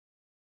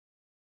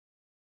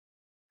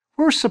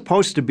We're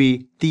supposed to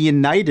be the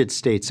United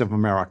States of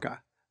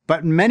America,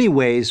 but in many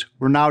ways,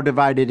 we're now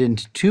divided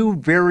into two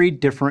very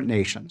different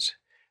nations.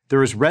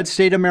 There is red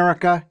state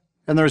America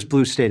and there's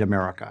blue state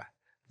America.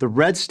 The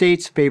red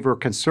states favor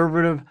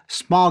conservative,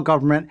 small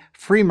government,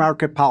 free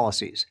market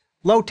policies,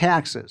 low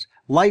taxes,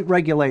 light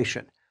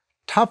regulation,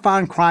 tough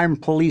on crime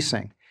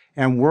policing,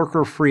 and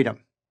worker freedom.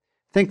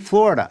 Think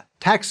Florida,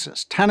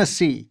 Texas,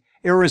 Tennessee,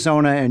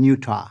 Arizona, and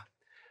Utah.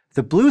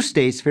 The blue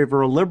states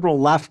favor a liberal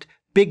left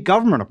big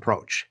government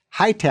approach,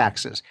 high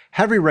taxes,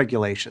 heavy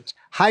regulations,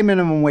 high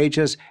minimum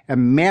wages,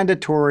 and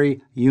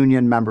mandatory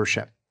union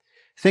membership.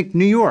 Think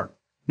New York,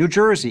 New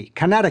Jersey,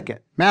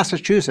 Connecticut,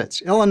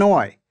 Massachusetts,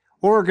 Illinois,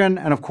 Oregon,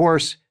 and of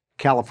course,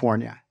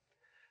 California.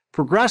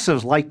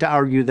 Progressives like to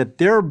argue that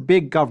their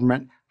big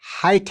government,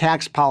 high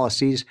tax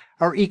policies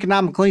are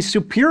economically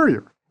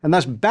superior and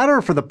thus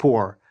better for the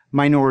poor,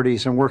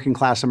 minorities, and working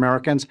class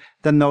Americans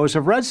than those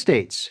of red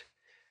states.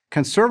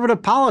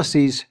 Conservative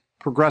policies,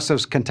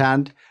 progressives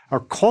contend, are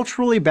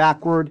culturally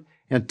backward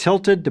and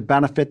tilted to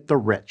benefit the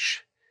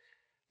rich.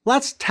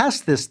 Let's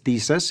test this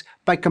thesis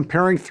by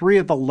comparing three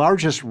of the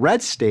largest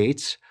red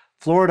states,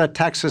 Florida,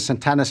 Texas,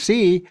 and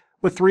Tennessee,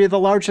 with three of the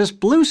largest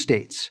blue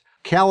states,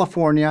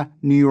 California,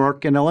 New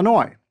York, and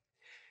Illinois.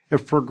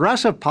 If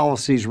progressive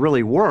policies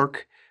really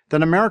work,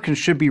 then Americans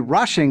should be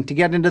rushing to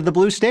get into the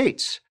blue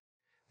states.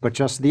 But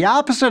just the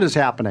opposite is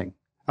happening.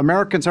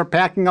 Americans are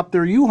packing up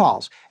their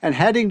U-Hauls and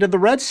heading to the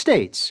red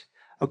states.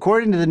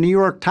 According to the New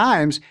York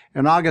Times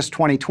in August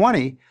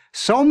 2020,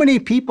 so many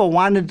people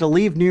wanted to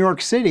leave New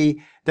York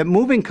City that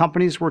moving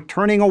companies were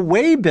turning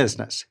away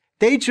business.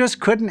 They just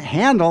couldn't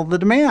handle the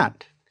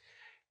demand.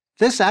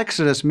 This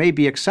exodus may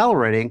be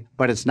accelerating,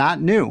 but it's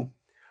not new.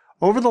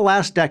 Over the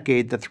last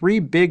decade, the three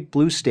big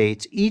blue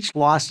states each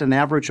lost an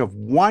average of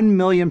 1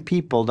 million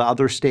people to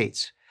other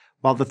states,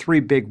 while the three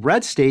big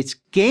red states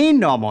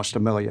gained almost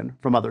 1 million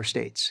from other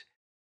states.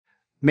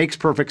 Makes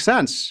perfect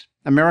sense.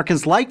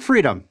 Americans like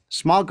freedom.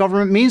 Small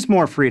government means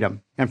more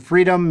freedom, and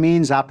freedom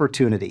means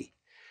opportunity.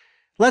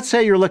 Let's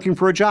say you're looking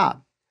for a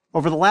job.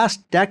 Over the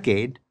last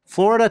decade,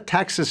 Florida,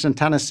 Texas, and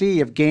Tennessee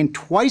have gained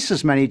twice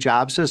as many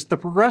jobs as the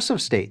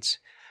progressive states.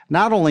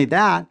 Not only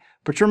that,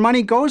 but your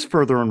money goes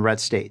further in red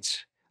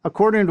states.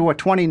 According to a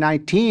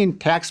 2019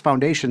 Tax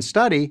Foundation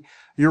study,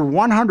 your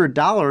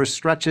 $100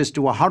 stretches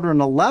to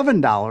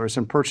 $111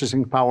 in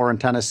purchasing power in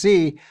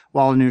Tennessee,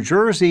 while in New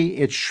Jersey,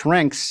 it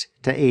shrinks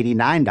to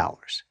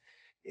 $89.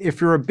 If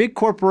you're a big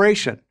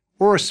corporation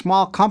or a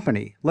small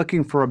company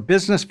looking for a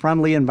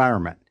business-friendly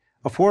environment,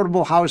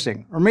 affordable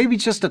housing, or maybe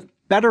just a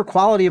better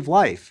quality of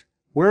life,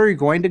 where are you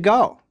going to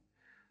go?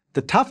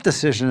 The tough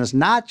decision is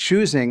not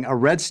choosing a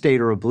red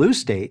state or a blue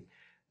state.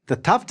 The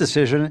tough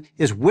decision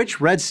is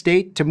which red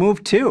state to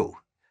move to.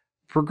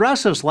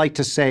 Progressives like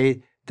to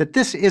say that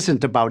this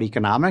isn't about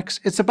economics,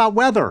 it's about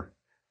weather.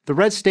 The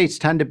red states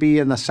tend to be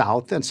in the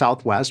south and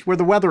southwest where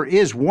the weather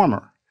is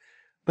warmer.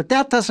 But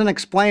that doesn't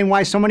explain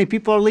why so many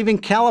people are leaving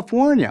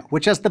California,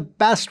 which has the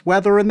best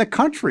weather in the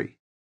country.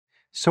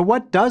 So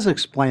what does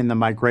explain the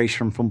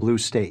migration from blue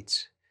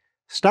states?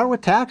 Start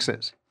with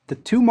taxes. The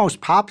two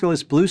most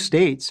populous blue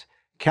states,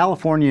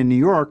 California and New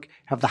York,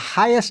 have the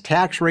highest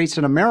tax rates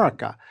in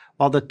America,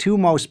 while the two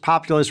most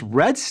populous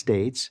red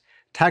states,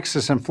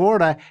 Texas and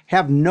Florida,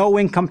 have no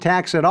income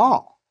tax at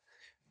all.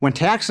 When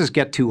taxes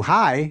get too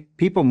high,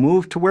 people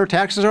move to where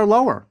taxes are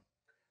lower.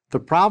 The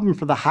problem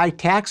for the high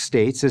tax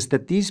states is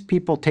that these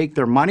people take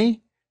their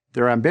money,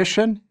 their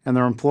ambition, and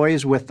their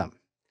employees with them.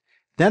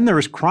 Then there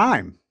is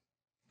crime.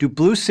 Do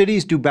blue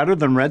cities do better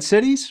than red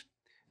cities?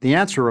 The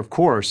answer, of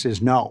course,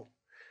 is no.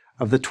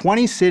 Of the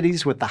 20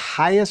 cities with the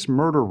highest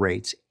murder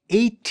rates,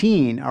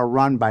 18 are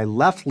run by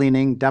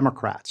left-leaning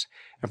Democrats,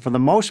 and for the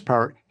most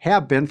part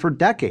have been for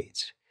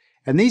decades.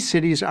 And these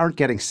cities aren't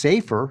getting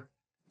safer,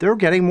 they're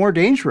getting more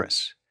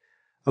dangerous.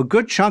 A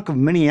good chunk of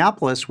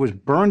Minneapolis was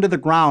burned to the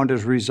ground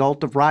as a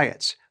result of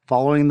riots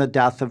following the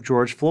death of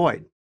George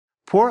Floyd.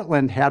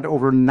 Portland had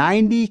over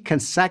 90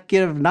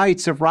 consecutive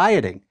nights of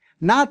rioting,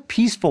 not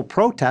peaceful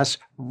protests,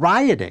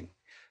 rioting.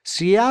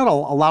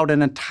 Seattle allowed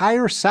an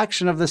entire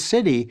section of the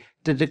city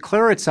to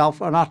declare itself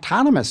an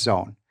autonomous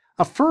zone,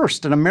 a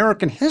first in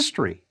American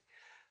history.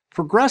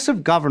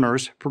 Progressive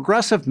governors,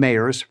 progressive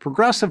mayors,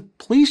 progressive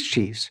police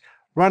chiefs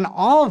run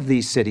all of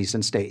these cities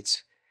and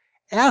states.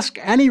 Ask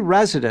any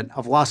resident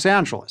of Los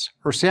Angeles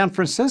or San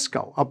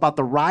Francisco about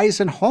the rise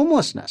in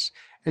homelessness,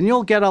 and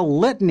you'll get a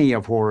litany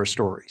of horror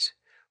stories.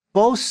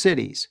 Both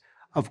cities,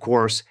 of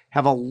course,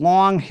 have a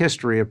long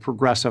history of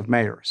progressive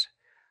mayors.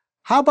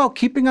 How about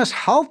keeping us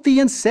healthy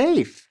and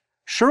safe?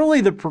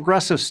 Surely the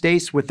progressive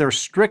states with their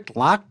strict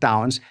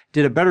lockdowns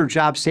did a better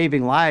job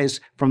saving lives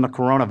from the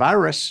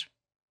coronavirus.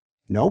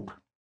 Nope.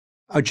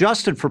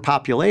 Adjusted for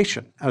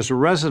population, as a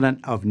resident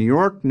of New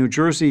York, New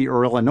Jersey,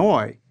 or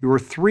Illinois, you are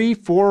 3,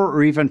 4,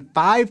 or even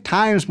 5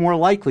 times more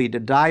likely to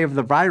die of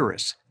the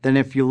virus than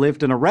if you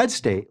lived in a red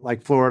state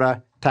like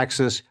Florida,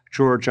 Texas,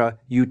 Georgia,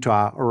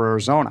 Utah, or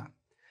Arizona.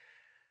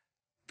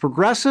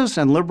 Progressives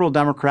and liberal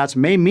Democrats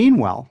may mean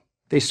well.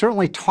 They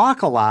certainly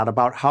talk a lot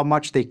about how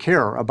much they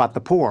care about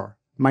the poor,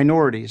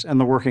 minorities, and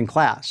the working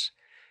class.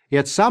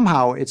 Yet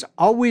somehow it's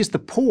always the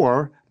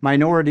poor,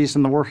 minorities,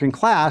 and the working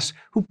class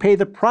who pay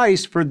the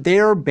price for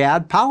their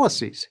bad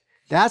policies.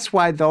 That's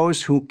why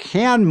those who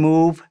can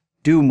move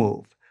do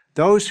move.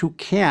 Those who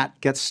can't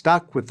get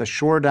stuck with the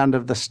short end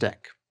of the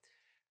stick.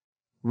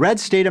 Red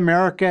state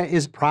America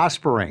is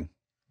prospering.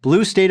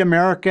 Blue state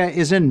America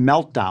is in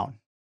meltdown.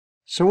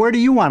 So where do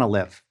you want to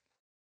live?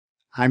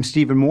 I'm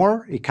Stephen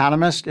Moore,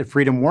 economist at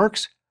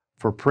FreedomWorks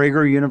for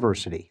Prager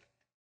University.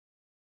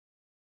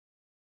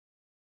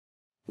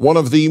 One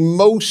of the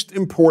most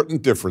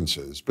important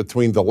differences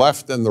between the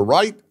left and the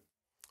right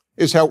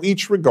is how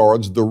each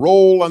regards the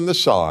role and the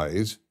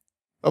size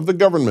of the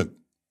government.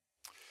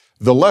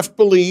 The left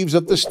believes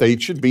that the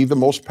state should be the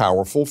most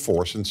powerful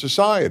force in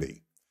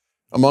society.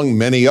 Among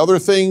many other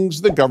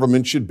things, the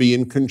government should be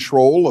in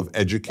control of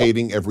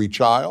educating every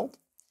child,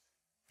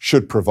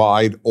 should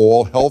provide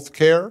all health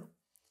care,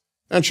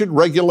 and should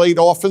regulate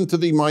often to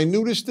the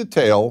minutest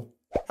detail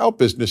how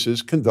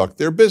businesses conduct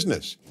their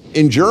business.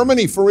 In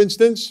Germany, for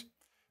instance,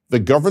 the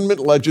government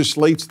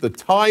legislates the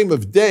time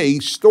of day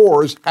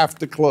stores have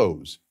to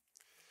close.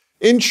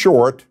 In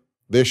short,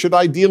 there should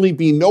ideally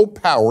be no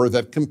power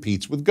that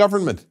competes with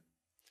government.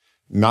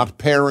 Not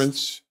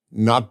parents,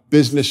 not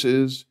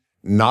businesses,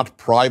 not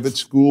private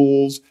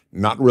schools,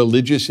 not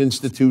religious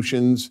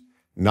institutions,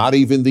 not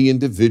even the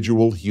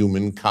individual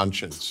human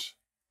conscience.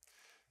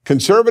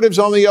 Conservatives,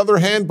 on the other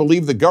hand,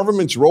 believe the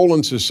government's role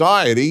in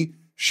society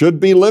should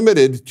be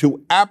limited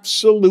to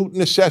absolute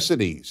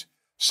necessities,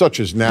 such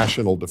as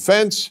national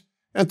defense,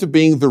 and to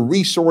being the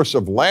resource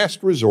of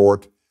last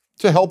resort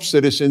to help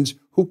citizens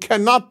who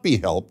cannot be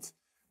helped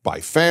by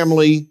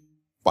family,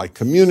 by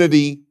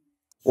community,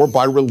 or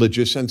by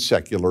religious and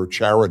secular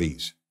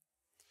charities.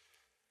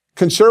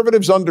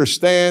 Conservatives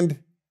understand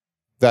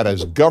that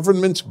as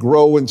governments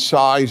grow in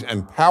size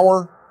and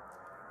power,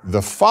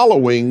 the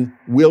following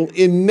will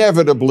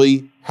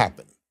inevitably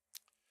happen.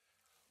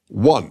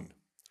 1.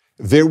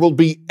 There will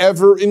be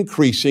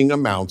ever-increasing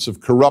amounts of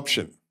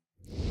corruption.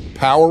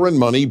 Power and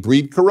money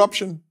breed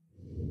corruption.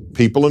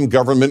 People in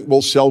government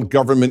will sell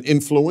government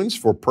influence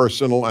for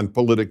personal and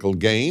political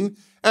gain,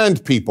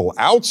 and people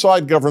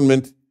outside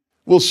government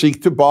will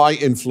seek to buy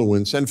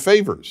influence and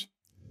favors.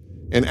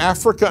 In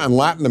Africa and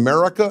Latin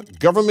America,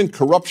 government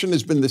corruption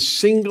has been the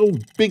single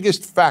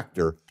biggest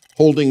factor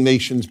holding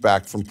nations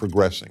back from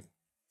progressing.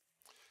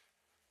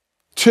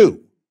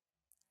 2.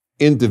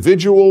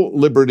 Individual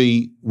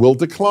liberty will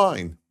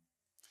decline.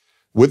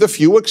 With a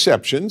few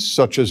exceptions,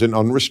 such as an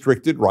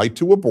unrestricted right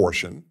to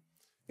abortion,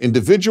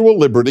 individual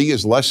liberty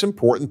is less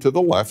important to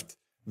the left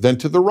than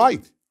to the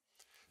right.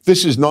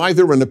 This is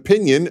neither an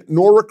opinion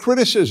nor a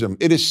criticism.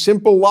 It is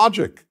simple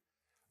logic.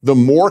 The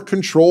more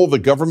control the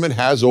government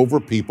has over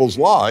people's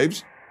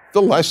lives,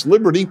 the less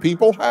liberty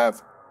people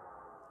have.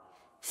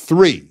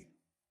 3.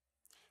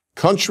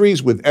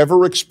 Countries with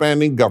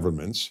ever-expanding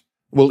governments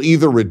will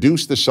either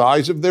reduce the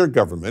size of their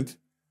government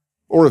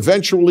or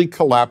eventually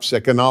collapse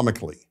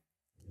economically.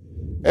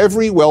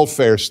 Every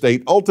welfare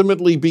state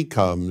ultimately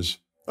becomes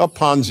a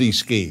Ponzi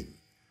scheme,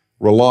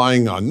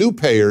 relying on new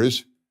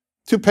payers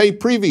to pay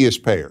previous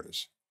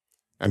payers.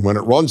 And when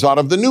it runs out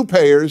of the new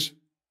payers,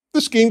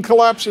 the scheme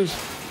collapses.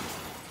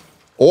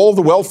 All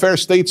the welfare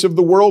states of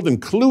the world,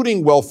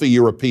 including wealthy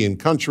European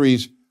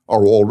countries,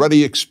 are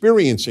already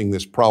experiencing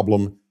this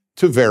problem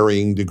to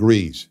varying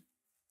degrees.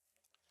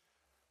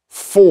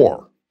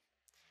 4.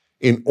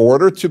 In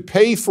order to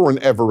pay for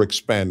an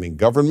ever-expanding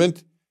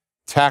government,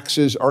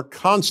 taxes are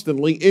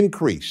constantly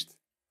increased.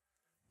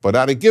 But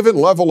at a given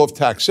level of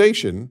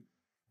taxation,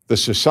 the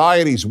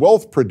society's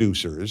wealth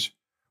producers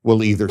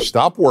will either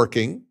stop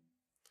working,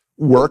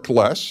 work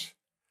less,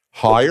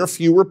 hire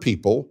fewer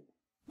people,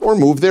 or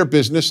move their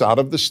business out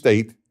of the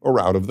state or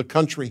out of the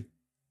country.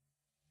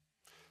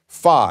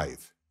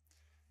 5.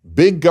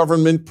 Big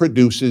government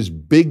produces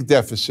big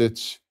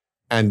deficits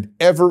and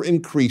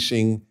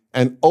ever-increasing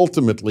and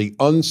ultimately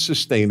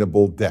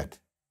unsustainable debt.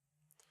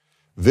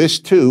 This,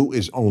 too,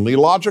 is only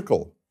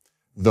logical.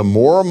 The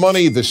more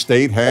money the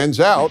state hands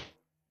out,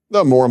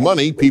 the more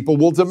money people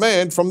will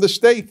demand from the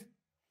state.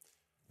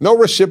 No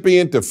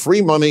recipient of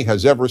free money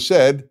has ever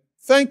said,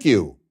 "Thank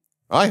you,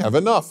 I have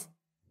enough."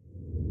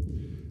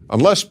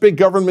 Unless big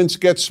governments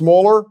get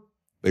smaller,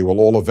 they will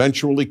all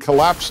eventually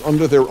collapse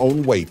under their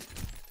own weight,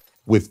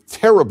 with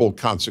terrible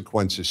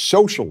consequences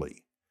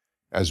socially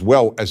as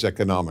well as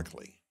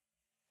economically.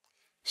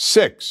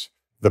 6.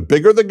 The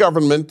bigger the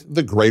government,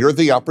 the greater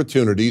the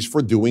opportunities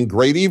for doing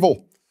great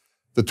evil.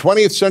 The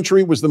 20th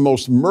century was the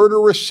most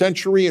murderous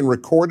century in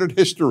recorded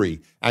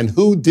history. And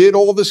who did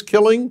all this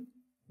killing?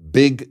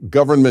 Big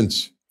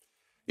governments.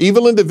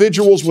 Evil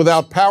individuals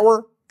without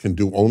power can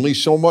do only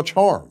so much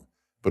harm.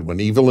 But when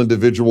evil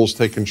individuals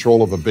take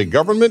control of a big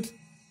government,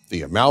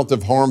 the amount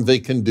of harm they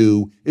can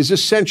do is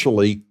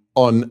essentially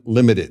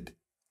unlimited.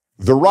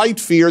 The right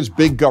fears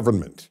big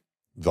government.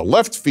 The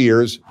left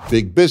fears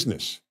big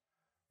business.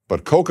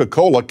 But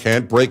Coca-Cola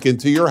can't break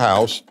into your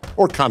house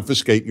or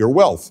confiscate your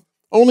wealth.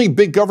 Only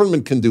big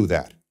government can do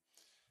that.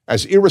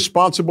 As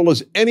irresponsible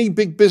as any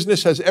big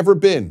business has ever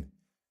been,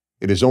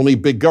 It is only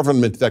big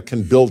government that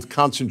can build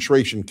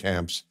concentration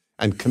camps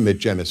and commit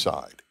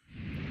genocide.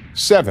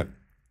 7,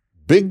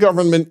 big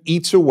government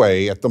eats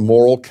away at the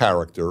moral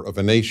character of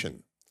a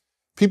nation.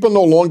 People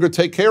no longer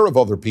take care of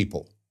other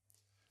people.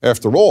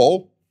 After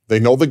all, they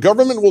know the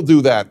government will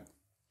do that.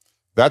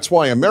 That's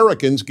why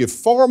Americans give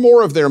far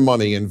more of their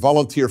money and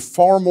volunteer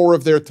far more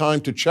of their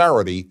time to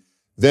charity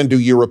than do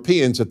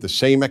Europeans at the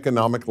same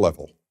economic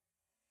level.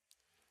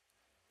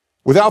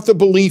 Without the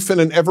belief in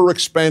an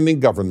ever-expanding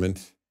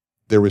government,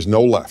 there is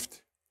no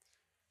left.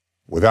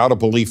 Without a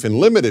belief in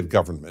limited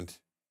government,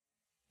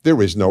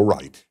 there is no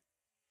right.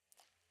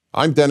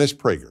 I'm Dennis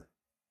Prager.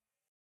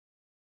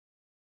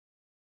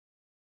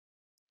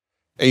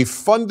 A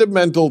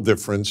fundamental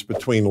difference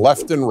between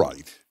left and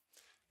right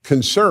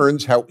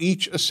concerns how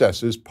each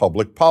assesses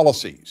public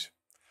policies.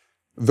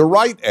 The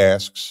right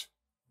asks,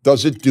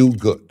 does it do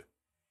good?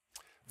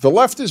 The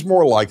left is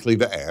more likely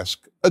to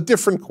ask a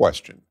different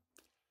question.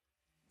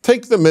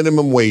 Take the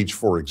minimum wage,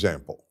 for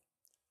example.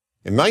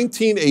 In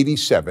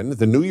 1987,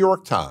 the New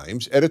York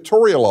Times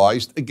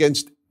editorialized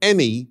against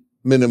any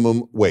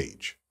minimum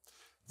wage.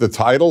 The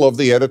title of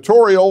the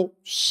editorial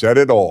said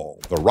it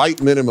all. The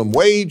right minimum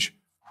wage,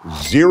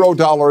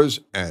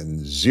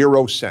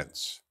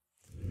 $0.00.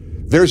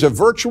 There's a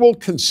virtual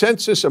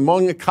consensus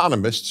among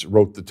economists,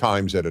 wrote the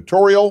Times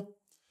editorial,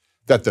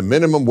 that the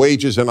minimum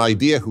wage is an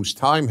idea whose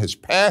time has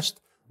passed.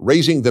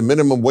 Raising the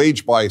minimum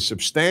wage by a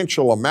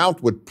substantial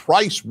amount would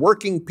price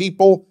working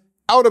people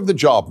out of the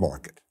job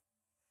market.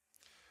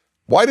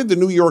 Why did the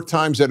New York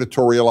Times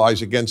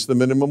editorialize against the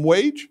minimum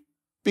wage?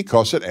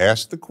 Because it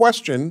asked the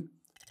question,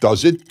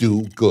 does it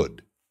do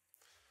good?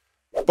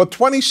 But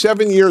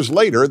 27 years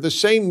later, the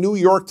same New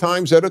York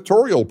Times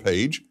editorial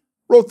page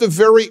wrote the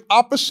very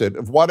opposite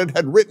of what it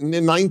had written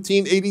in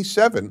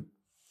 1987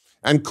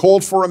 and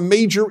called for a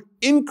major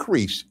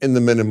increase in the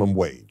minimum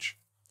wage.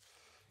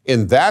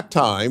 In that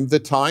time, the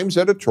Times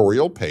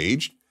editorial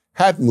page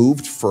had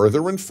moved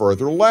further and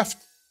further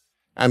left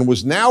and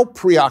was now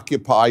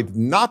preoccupied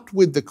not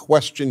with the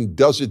question,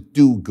 does it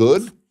do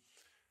good,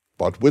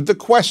 but with the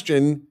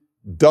question,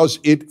 does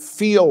it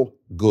feel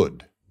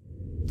good?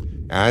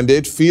 And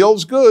it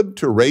feels good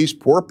to raise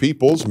poor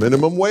people's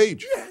minimum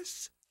wage.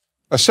 Yes.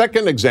 A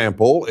second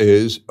example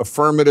is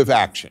affirmative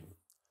action.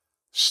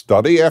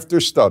 Study after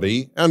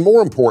study, and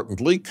more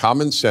importantly,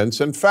 common sense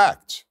and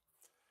facts,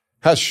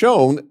 has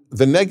shown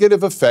the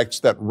negative effects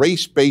that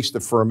race-based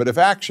affirmative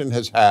action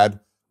has had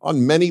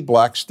on many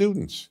black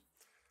students.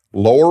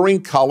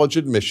 Lowering college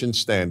admission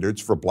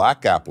standards for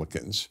black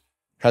applicants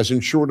has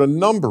ensured a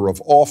number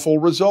of awful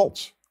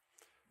results.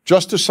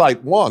 Just to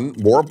cite one,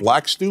 more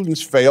black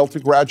students fail to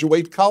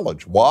graduate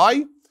college.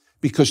 Why?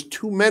 Because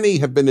too many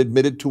have been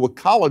admitted to a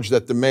college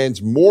that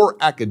demands more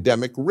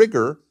academic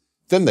rigor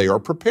than they are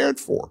prepared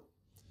for.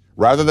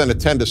 Rather than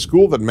attend a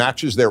school that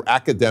matches their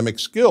academic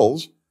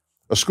skills,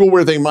 a school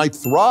where they might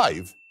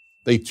thrive,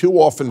 they too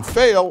often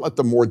fail at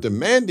the more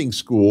demanding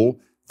school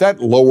that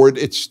lowered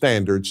its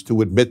standards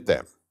to admit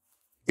them.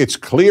 It's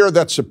clear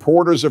that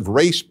supporters of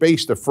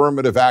race-based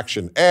affirmative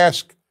action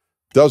ask,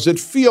 does it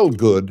feel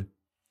good,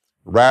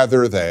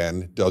 rather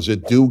than does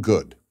it do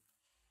good?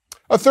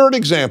 A third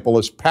example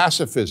is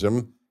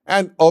pacifism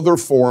and other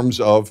forms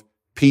of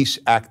peace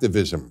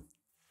activism.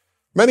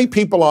 Many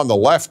people on the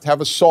left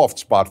have a soft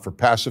spot for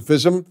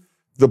pacifism,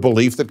 the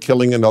belief that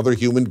killing another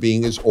human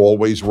being is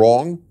always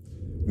wrong.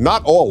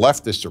 Not all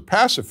leftists are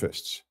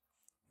pacifists,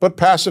 but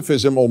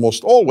pacifism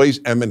almost always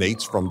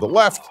emanates from the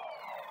left,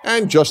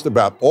 and just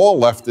about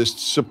all leftists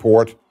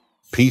support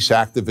peace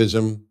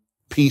activism,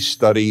 peace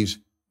studies,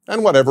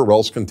 and whatever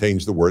else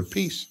contains the word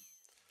peace.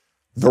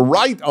 The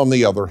right, on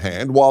the other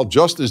hand, while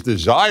just as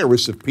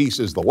desirous of peace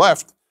as the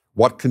left,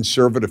 what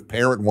conservative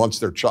parent wants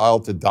their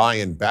child to die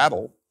in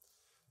battle,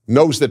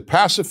 knows that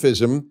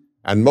pacifism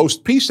and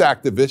most peace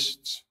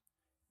activists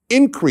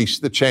increase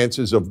the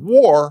chances of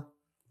war,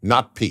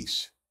 not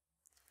peace.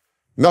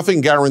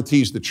 Nothing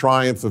guarantees the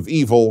triumph of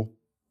evil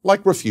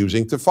like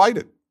refusing to fight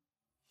it.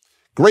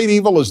 Great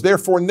evil is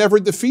therefore never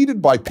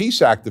defeated by peace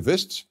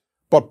activists,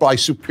 but by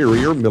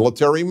superior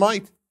military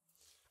might.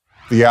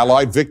 The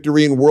Allied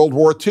victory in World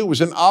War II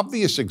is an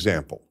obvious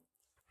example.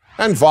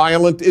 And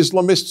violent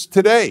Islamists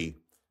today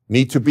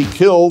need to be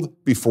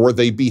killed before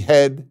they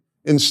behead,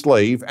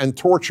 enslave, and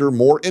torture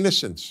more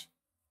innocents.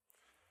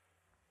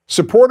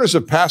 Supporters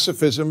of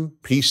pacifism,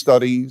 peace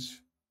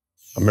studies,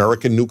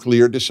 American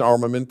nuclear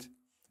disarmament,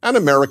 and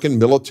American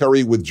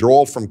military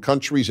withdrawal from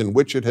countries in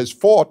which it has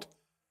fought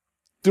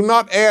do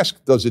not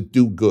ask, does it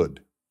do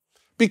good?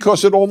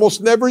 Because it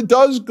almost never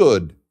does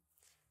good.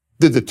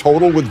 Did the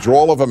total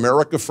withdrawal of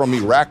America from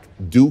Iraq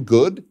do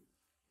good?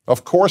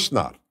 Of course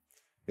not.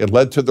 It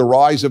led to the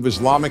rise of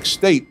Islamic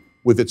State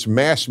with its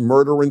mass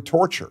murder and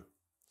torture.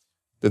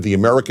 Did the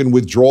American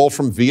withdrawal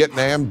from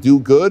Vietnam do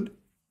good?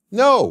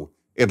 No.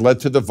 It led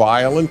to the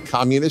violent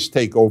communist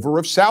takeover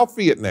of South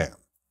Vietnam.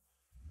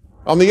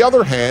 On the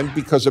other hand,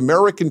 because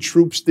American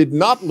troops did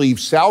not leave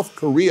South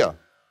Korea,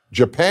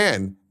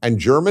 Japan, and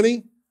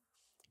Germany,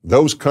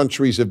 those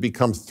countries have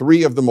become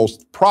three of the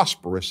most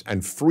prosperous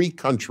and free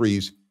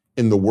countries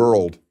in the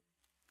world.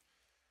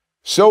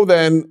 So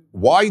then,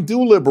 why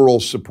do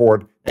liberals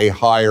support a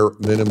higher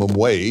minimum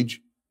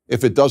wage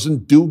if it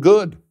doesn't do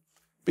good?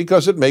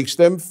 Because it makes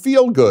them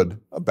feel good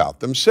about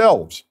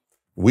themselves.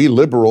 We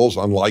liberals,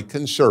 unlike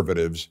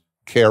conservatives,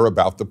 care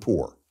about the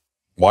poor.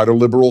 Why do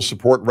liberals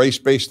support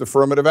race-based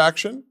affirmative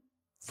action?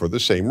 For the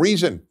same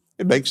reason.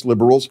 It makes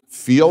liberals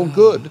feel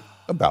good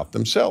about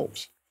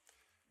themselves.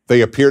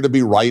 They appear to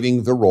be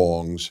righting the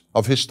wrongs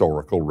of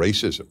historical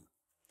racism.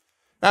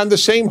 And the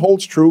same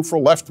holds true for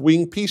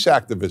left-wing peace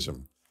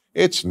activism.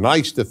 It's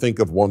nice to think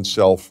of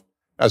oneself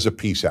as a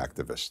peace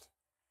activist.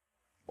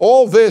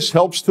 All this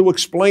helps to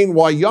explain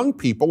why young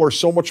people are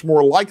so much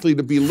more likely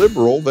to be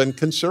liberal than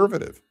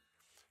conservative.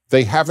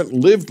 They haven't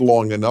lived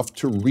long enough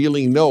to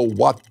really know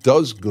what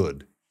does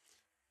good.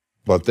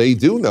 But they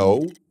do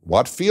know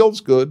what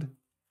feels good.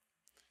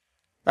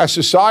 As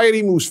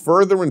society moves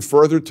further and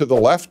further to the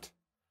left,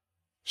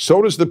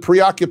 so does the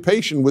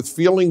preoccupation with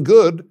feeling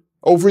good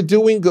over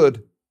doing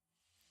good.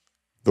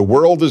 The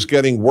world is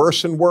getting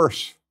worse and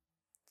worse,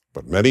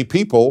 but many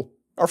people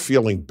are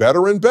feeling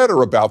better and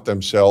better about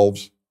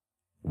themselves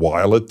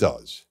while it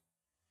does.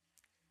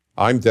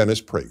 I'm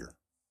Dennis Prager.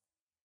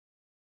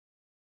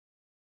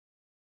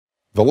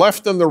 The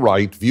left and the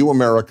right view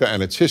America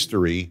and its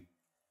history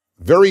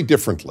very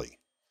differently.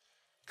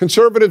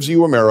 Conservatives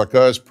view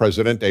America as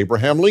President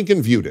Abraham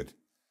Lincoln viewed it,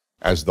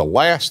 as the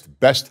last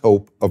best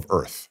hope of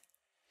Earth.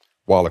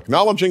 While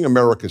acknowledging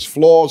America's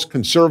flaws,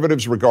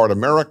 conservatives regard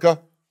America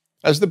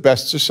as the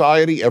best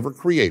society ever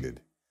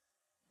created,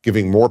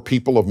 giving more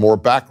people of more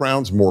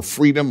backgrounds, more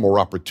freedom, more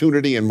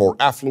opportunity, and more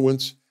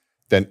affluence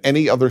than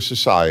any other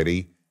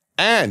society,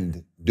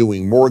 and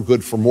doing more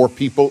good for more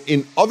people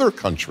in other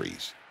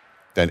countries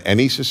than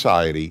any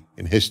society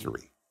in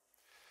history.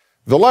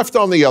 The left,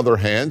 on the other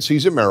hand,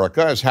 sees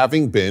America as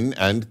having been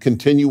and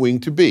continuing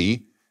to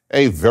be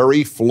a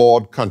very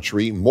flawed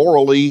country,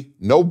 morally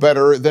no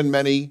better than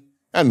many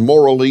and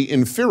morally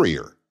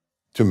inferior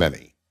to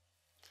many.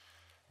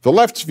 The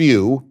left's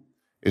view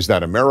is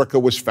that America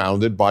was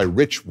founded by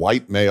rich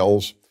white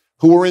males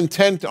who were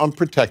intent on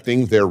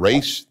protecting their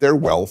race, their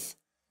wealth,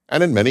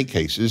 and in many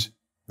cases,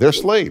 their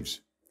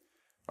slaves.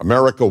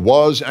 America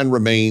was and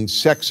remains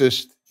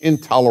sexist,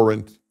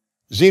 intolerant,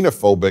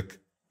 xenophobic,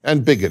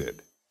 and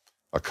bigoted.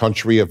 A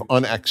country of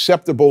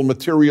unacceptable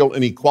material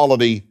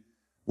inequality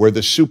where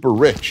the super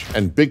rich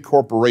and big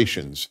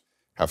corporations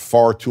have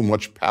far too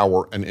much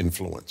power and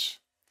influence.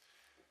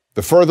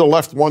 The further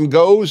left one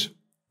goes,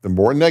 the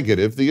more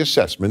negative the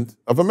assessment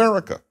of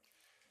America.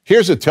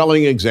 Here's a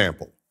telling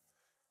example.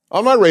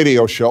 On my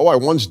radio show, I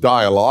once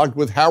dialogued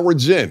with Howard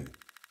Zinn,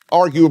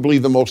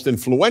 arguably the most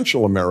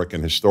influential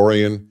American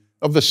historian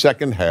of the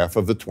second half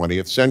of the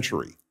 20th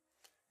century.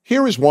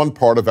 Here is one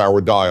part of our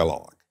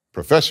dialogue.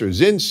 Professor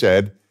Zinn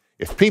said,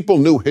 if people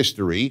knew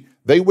history,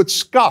 they would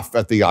scoff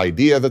at the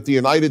idea that the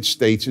United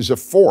States is a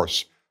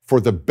force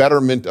for the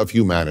betterment of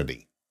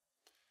humanity.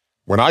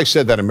 When I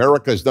said that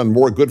America has done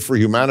more good for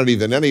humanity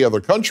than any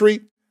other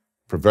country,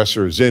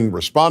 Professor Zinn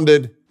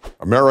responded,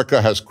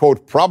 America has,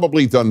 quote,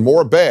 probably done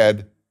more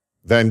bad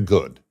than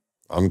good,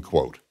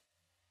 unquote.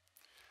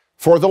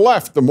 For the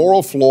left, the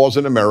moral flaws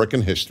in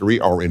American history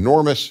are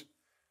enormous,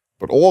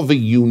 but all the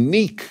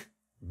unique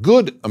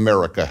good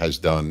America has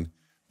done,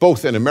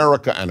 both in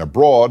America and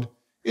abroad,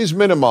 is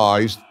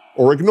minimized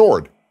or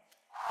ignored.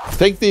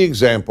 Take the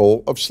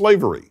example of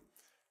slavery.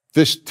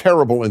 This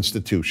terrible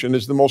institution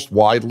is the most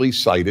widely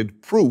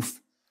cited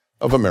proof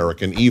of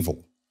American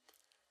evil.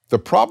 The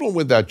problem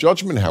with that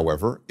judgment,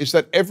 however, is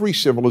that every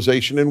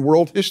civilization in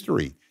world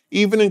history,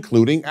 even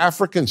including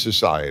African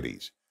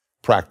societies,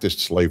 practiced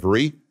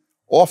slavery,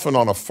 often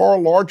on a far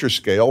larger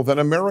scale than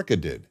America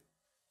did.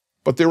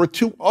 But there are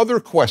two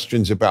other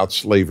questions about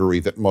slavery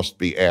that must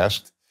be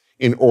asked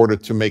in order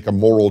to make a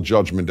moral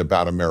judgment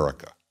about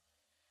America.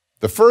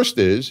 The first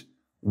is,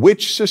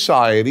 which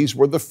societies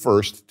were the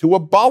first to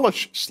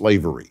abolish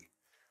slavery?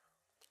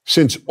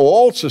 Since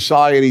all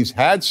societies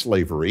had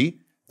slavery,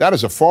 that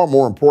is a far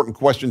more important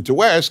question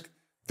to ask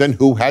than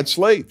who had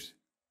slaves.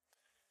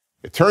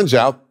 It turns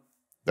out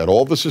that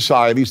all the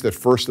societies that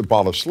first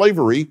abolished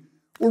slavery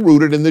were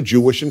rooted in the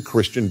Jewish and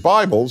Christian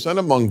Bibles, and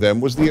among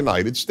them was the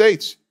United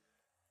States.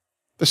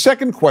 The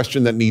second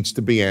question that needs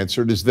to be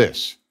answered is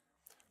this.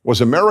 Was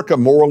America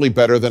morally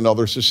better than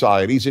other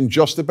societies in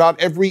just about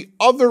every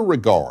other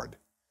regard?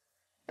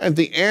 And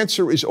the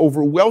answer is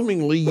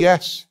overwhelmingly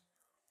yes.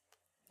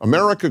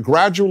 America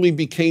gradually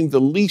became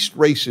the least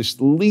racist,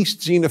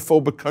 least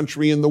xenophobic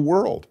country in the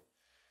world.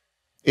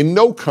 In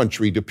no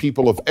country do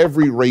people of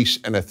every race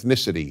and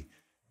ethnicity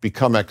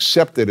become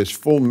accepted as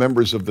full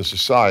members of the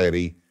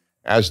society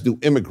as do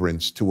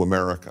immigrants to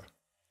America.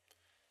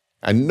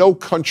 And no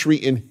country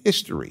in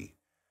history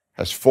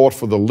has fought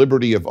for the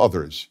liberty of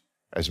others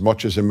as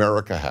much as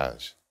America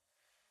has.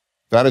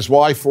 That is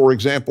why, for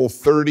example,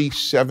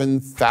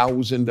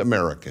 37,000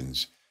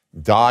 Americans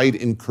died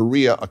in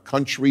Korea, a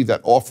country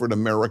that offered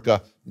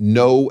America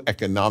no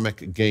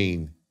economic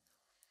gain.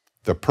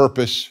 The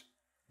purpose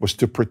was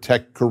to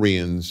protect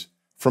Koreans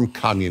from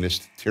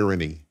communist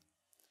tyranny.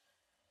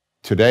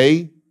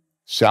 Today,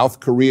 South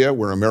Korea,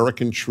 where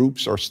American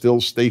troops are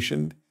still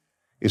stationed,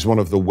 is one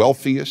of the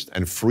wealthiest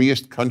and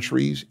freest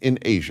countries in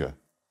Asia.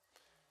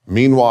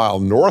 Meanwhile,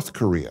 North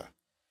Korea,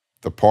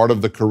 the part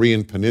of the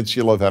Korean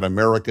peninsula that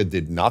America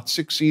did not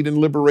succeed in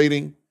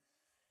liberating,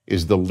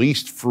 is the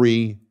least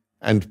free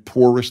and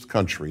poorest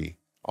country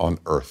on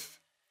earth.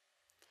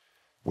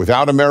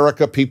 Without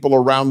America, people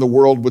around the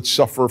world would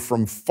suffer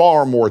from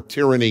far more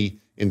tyranny,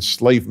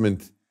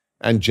 enslavement,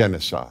 and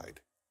genocide.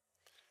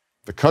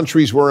 The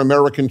countries where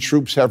American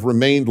troops have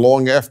remained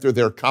long after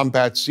their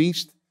combat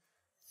ceased,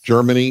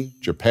 Germany,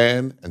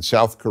 Japan, and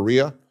South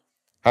Korea,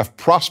 have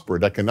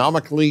prospered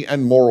economically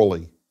and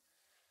morally.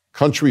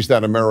 Countries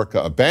that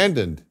America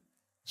abandoned,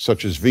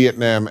 such as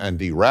Vietnam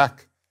and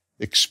Iraq,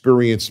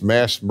 experienced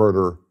mass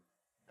murder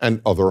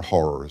and other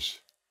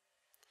horrors.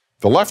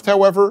 The left,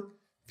 however,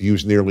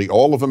 views nearly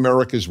all of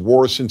America's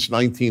wars since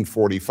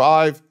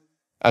 1945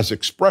 as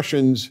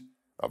expressions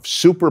of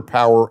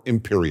superpower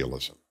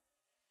imperialism.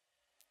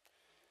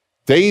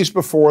 Days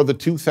before the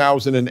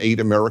 2008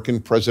 American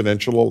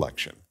presidential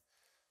election,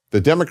 the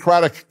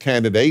Democratic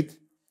candidate,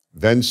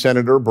 then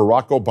Senator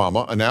Barack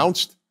Obama,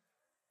 announced,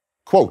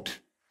 quote,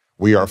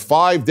 "We are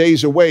 5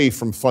 days away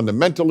from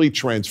fundamentally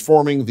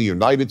transforming the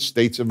United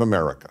States of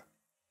America."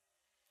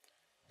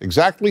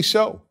 Exactly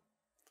so.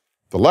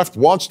 The left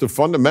wants to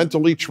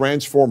fundamentally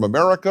transform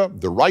America.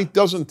 The right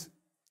doesn't.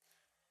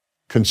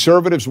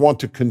 Conservatives want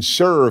to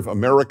conserve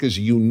America's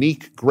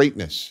unique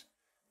greatness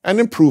and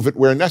improve it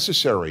where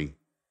necessary,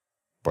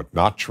 but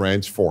not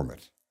transform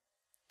it.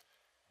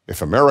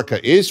 If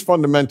America is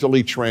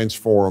fundamentally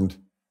transformed,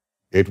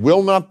 it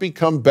will not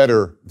become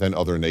better than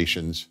other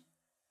nations.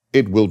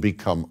 It will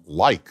become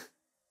like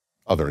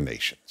other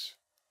nations.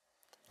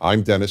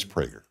 I'm Dennis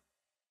Prager.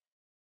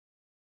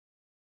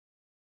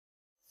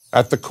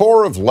 At the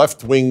core of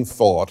left-wing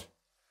thought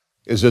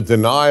is a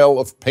denial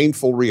of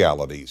painful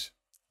realities,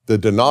 the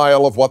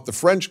denial of what the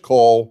French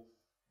call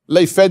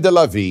les faits de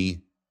la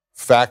vie,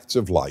 facts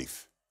of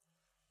life.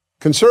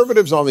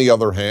 Conservatives, on the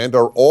other hand,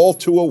 are all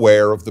too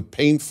aware of the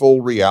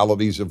painful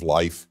realities of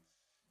life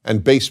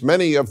and base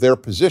many of their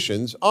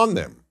positions on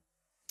them.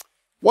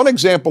 One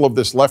example of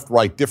this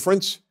left-right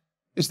difference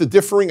is the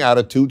differing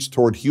attitudes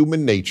toward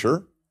human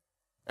nature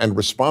and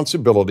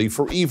responsibility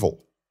for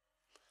evil.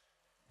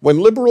 When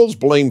liberals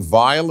blame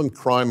violent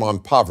crime on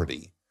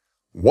poverty,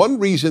 one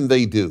reason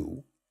they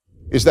do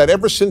is that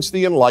ever since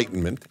the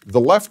Enlightenment, the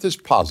left has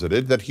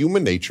posited that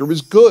human nature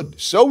is good.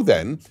 So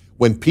then,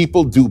 when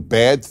people do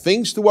bad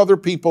things to other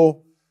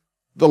people,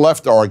 the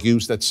left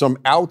argues that some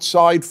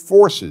outside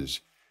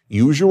forces,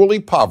 usually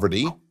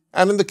poverty,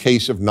 and in the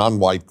case of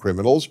non-white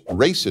criminals,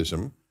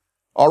 racism,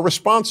 are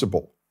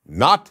responsible,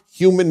 not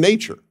human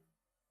nature.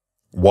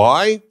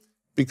 Why?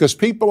 Because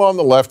people on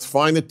the left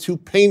find it too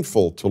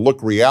painful to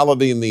look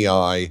reality in the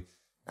eye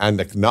and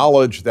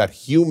acknowledge that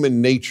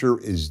human nature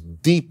is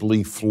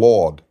deeply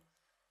flawed.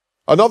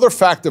 Another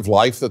fact of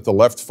life that the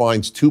left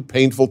finds too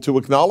painful to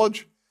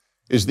acknowledge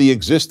is the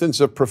existence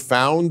of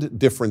profound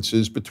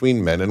differences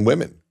between men and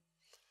women.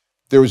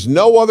 There is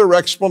no other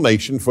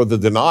explanation for the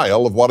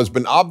denial of what has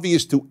been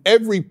obvious to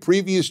every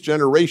previous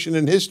generation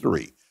in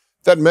history,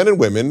 that men and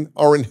women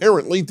are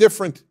inherently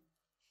different.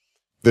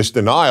 This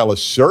denial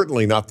is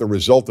certainly not the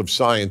result of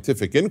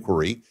scientific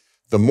inquiry.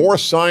 The more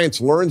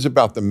science learns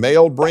about the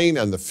male brain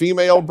and the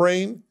female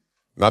brain,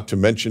 not to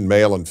mention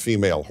male and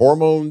female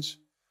hormones,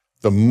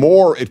 the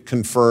more it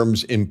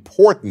confirms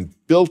important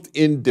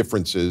built-in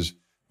differences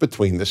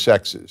between the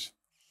sexes.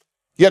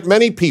 Yet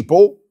many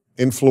people,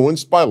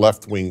 influenced by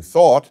left-wing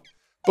thought,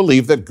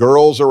 believe that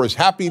girls are as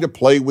happy to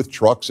play with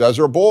trucks as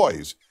are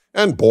boys,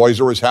 and boys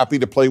are as happy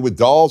to play with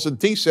dolls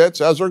and tea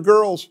sets as are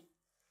girls.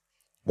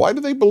 Why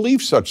do they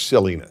believe such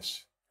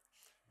silliness?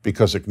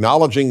 Because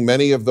acknowledging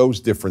many of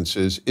those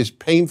differences is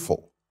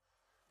painful.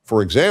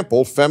 For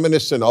example,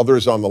 feminists and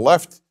others on the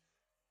left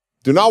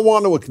do not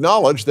want to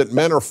acknowledge that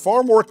men are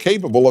far more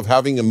capable of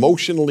having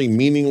emotionally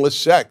meaningless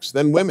sex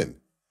than women.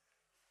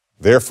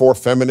 Therefore,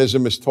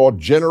 feminism has taught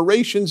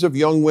generations of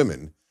young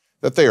women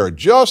that they are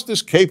just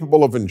as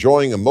capable of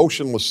enjoying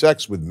emotionless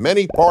sex with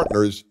many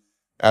partners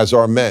as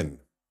are men.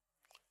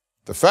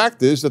 The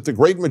fact is that the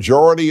great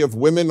majority of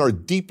women are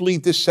deeply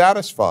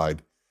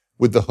dissatisfied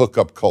with the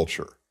hookup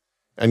culture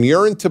and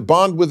yearn to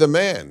bond with a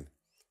man,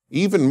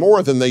 even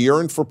more than they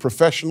yearn for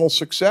professional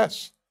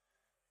success.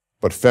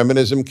 But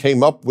feminism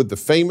came up with the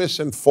famous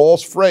and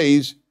false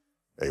phrase,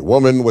 "A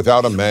woman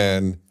without a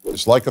man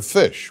is like a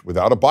fish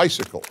without a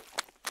bicycle,"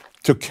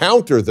 to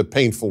counter the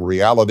painful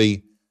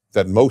reality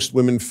that most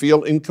women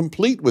feel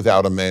incomplete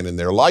without a man in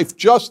their life,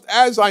 just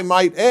as, I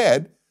might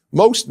add,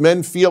 most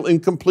men feel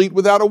incomplete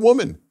without a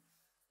woman.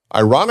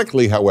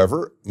 Ironically,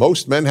 however,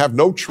 most men have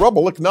no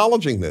trouble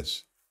acknowledging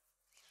this.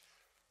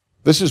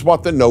 This is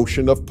what the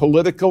notion of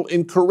political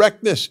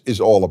incorrectness is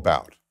all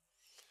about.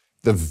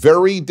 The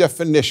very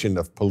definition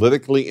of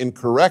politically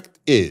incorrect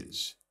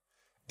is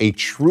a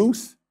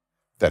truth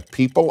that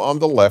people on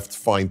the left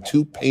find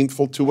too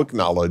painful to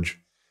acknowledge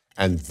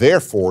and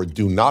therefore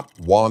do not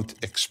want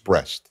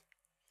expressed.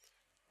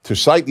 To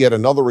cite yet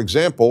another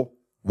example,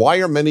 why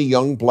are many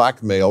young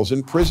black males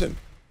in prison?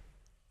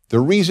 The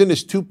reason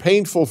is too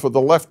painful for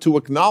the left to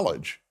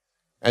acknowledge,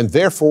 and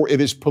therefore it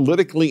is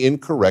politically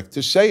incorrect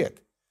to say it.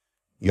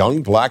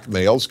 Young black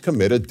males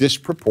commit a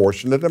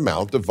disproportionate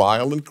amount of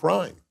violent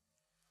crime.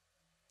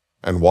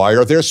 And why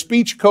are there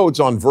speech codes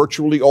on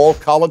virtually all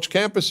college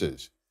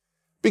campuses?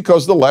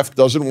 Because the left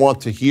doesn't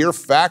want to hear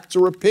facts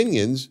or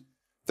opinions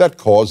that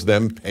cause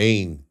them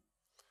pain.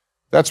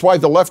 That's why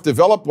the left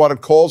developed what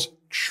it calls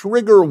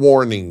trigger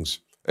warnings.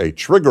 A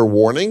trigger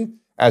warning,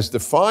 as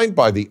defined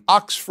by the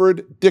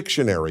Oxford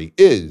Dictionary,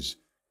 is,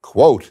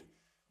 quote,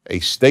 a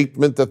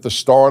statement at the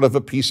start of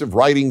a piece of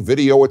writing,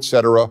 video,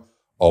 etc.,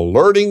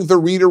 alerting the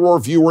reader or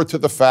viewer to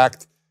the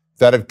fact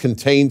that it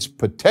contains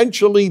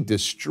potentially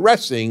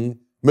distressing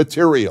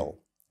material,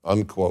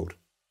 unquote.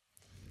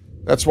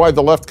 That's why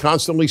the left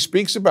constantly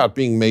speaks about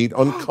being made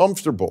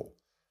uncomfortable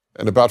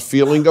and about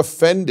feeling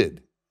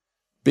offended.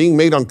 Being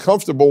made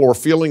uncomfortable or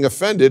feeling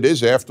offended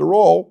is, after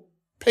all,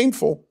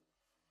 painful.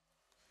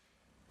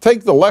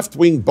 Take the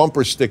left-wing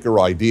bumper sticker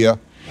idea,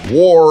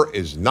 war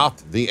is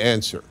not the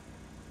answer.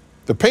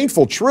 The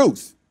painful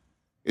truth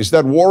is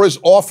that war is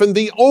often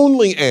the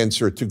only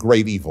answer to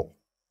great evil.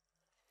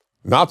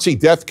 Nazi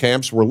death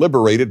camps were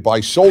liberated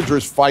by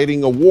soldiers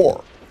fighting a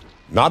war,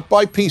 not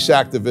by peace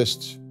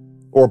activists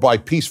or by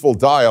peaceful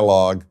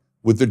dialogue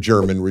with the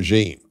German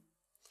regime.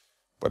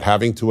 But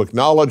having to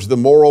acknowledge the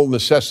moral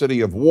necessity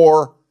of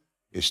war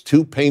is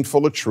too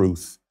painful a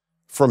truth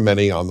for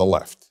many on the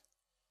left.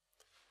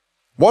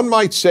 One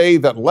might say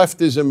that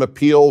leftism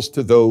appeals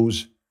to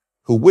those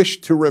who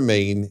wish to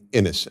remain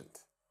innocent.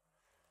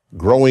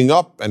 Growing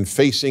up and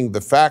facing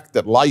the fact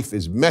that life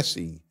is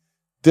messy,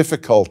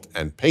 difficult,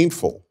 and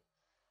painful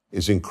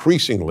is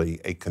increasingly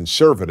a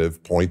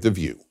conservative point of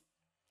view.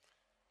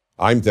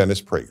 I'm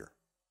Dennis Prager.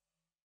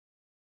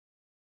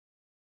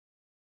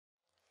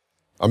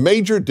 A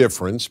major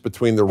difference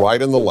between the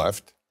right and the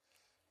left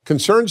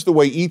concerns the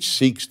way each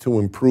seeks to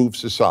improve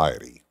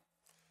society.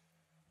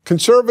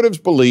 Conservatives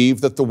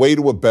believe that the way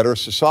to a better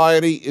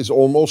society is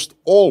almost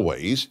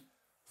always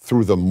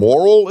through the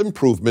moral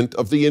improvement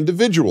of the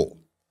individual,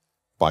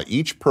 by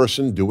each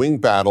person doing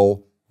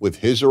battle with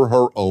his or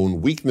her own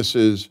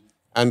weaknesses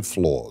and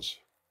flaws.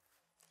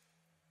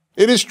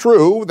 It is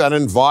true that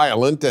in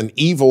violent and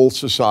evil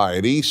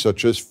societies,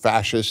 such as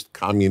fascist,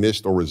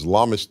 communist, or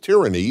Islamist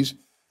tyrannies,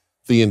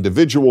 the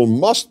individual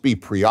must be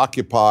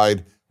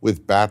preoccupied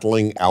with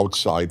battling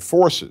outside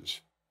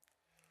forces.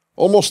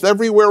 Almost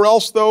everywhere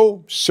else,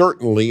 though,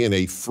 certainly in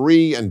a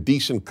free and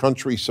decent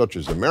country such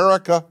as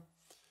America,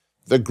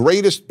 the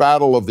greatest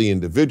battle of the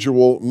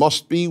individual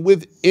must be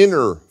with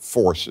inner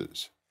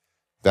forces,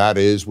 that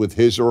is, with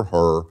his or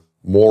her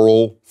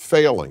moral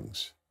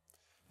failings.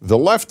 The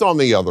left, on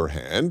the other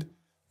hand,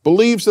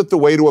 believes that the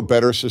way to a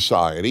better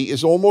society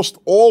is almost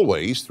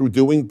always through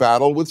doing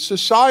battle with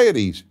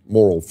society's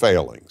moral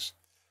failings.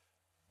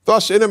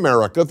 Thus, in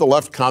America, the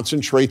left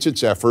concentrates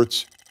its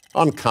efforts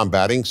on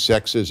combating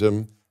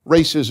sexism,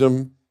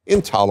 racism,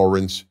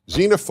 intolerance,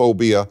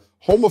 xenophobia,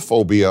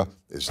 homophobia,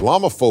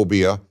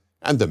 Islamophobia,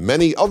 and the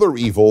many other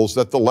evils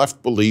that the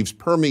left believes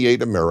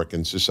permeate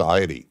American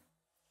society.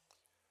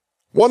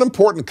 One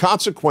important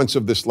consequence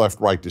of this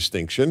left-right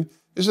distinction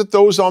is that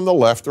those on the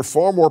left are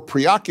far more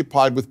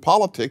preoccupied with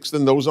politics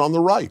than those on the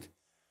right.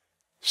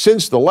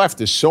 Since the left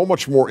is so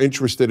much more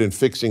interested in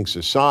fixing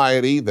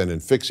society than in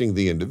fixing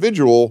the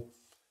individual,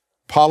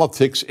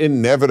 politics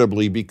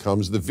inevitably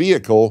becomes the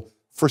vehicle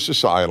for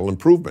societal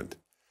improvement.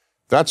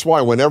 That's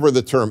why whenever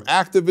the term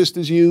activist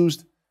is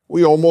used,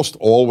 we almost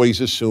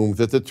always assume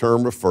that the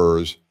term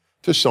refers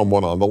to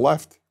someone on the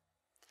left.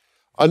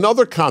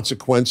 Another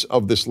consequence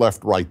of this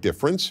left-right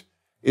difference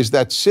is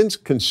that since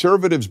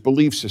conservatives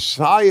believe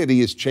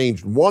society is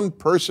changed one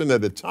person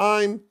at a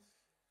time,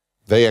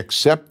 they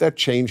accept that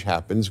change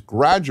happens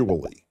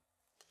gradually.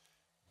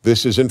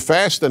 This isn't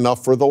fast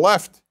enough for the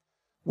left,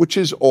 which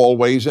is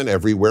always and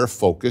everywhere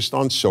focused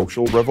on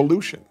social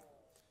revolution.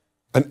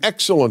 An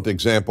excellent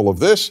example of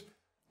this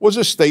was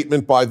a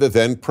statement by the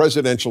then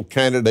presidential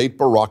candidate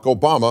Barack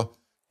Obama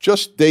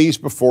just days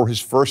before his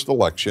first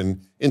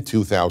election in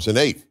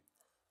 2008.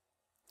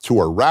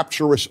 To a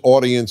rapturous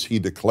audience, he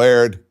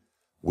declared,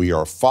 "We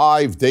are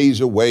 5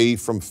 days away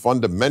from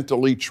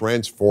fundamentally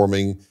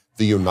transforming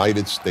the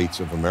United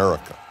States of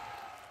America."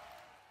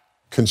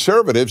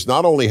 Conservatives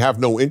not only have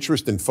no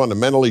interest in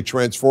fundamentally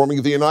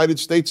transforming the United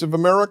States of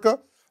America,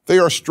 they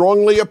are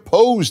strongly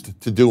opposed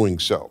to doing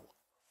so.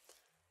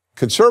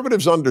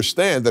 Conservatives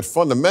understand that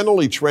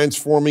fundamentally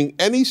transforming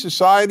any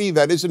society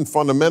that isn't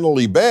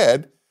fundamentally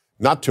bad,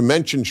 not to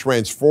mention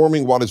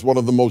transforming what is one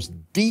of the most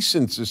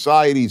decent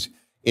societies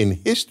in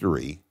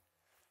history,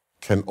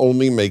 can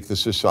only make the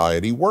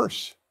society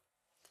worse.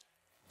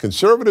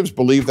 Conservatives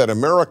believe that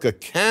America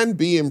can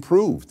be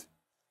improved,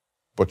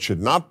 but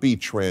should not be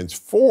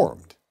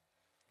transformed,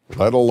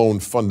 let alone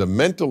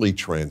fundamentally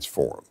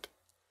transformed.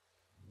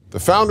 The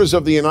founders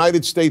of the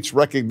United States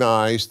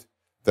recognized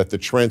that the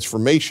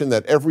transformation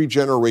that every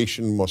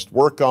generation must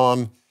work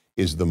on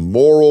is the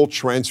moral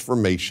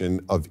transformation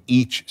of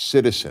each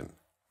citizen.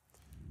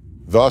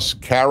 Thus,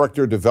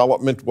 character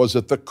development was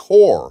at the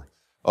core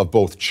of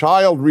both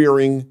child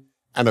rearing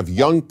and of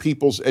young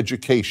people's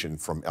education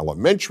from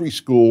elementary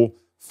school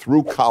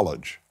through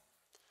college.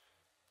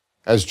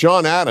 As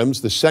John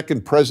Adams, the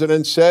second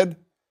president, said,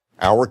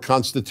 our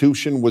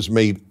Constitution was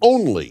made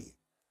only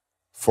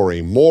for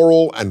a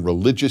moral and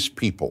religious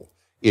people.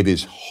 It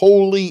is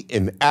wholly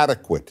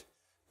inadequate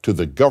to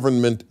the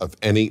government of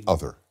any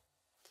other.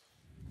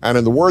 And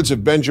in the words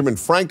of Benjamin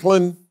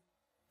Franklin,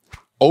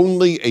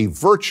 only a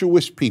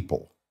virtuous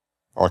people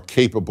are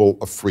capable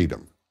of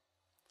freedom.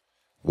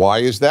 Why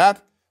is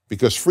that?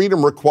 Because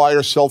freedom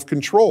requires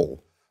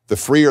self-control. The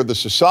freer the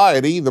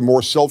society, the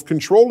more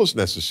self-control is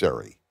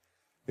necessary.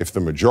 If the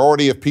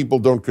majority of people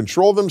don't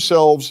control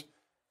themselves,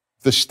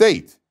 the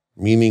state,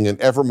 meaning an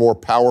ever more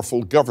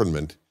powerful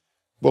government,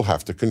 will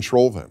have to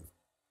control them.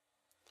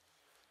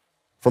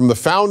 From the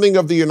founding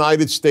of the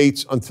United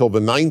States until the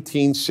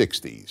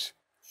 1960s,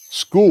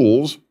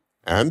 schools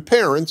and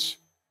parents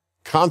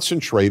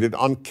concentrated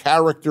on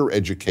character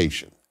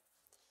education.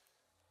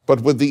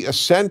 But with the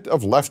ascent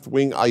of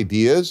left-wing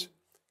ideas,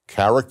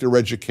 character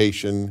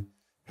education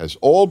has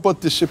all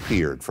but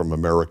disappeared from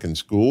American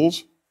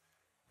schools.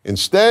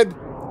 Instead,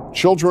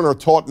 children are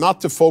taught not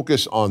to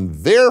focus on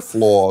their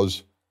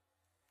flaws,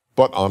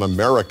 but on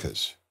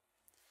America's.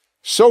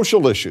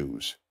 Social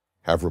issues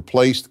have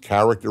replaced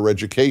character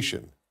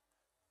education.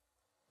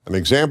 An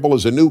example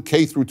is a new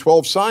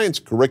K-12 science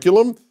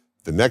curriculum,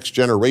 the next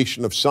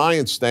generation of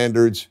science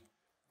standards,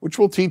 which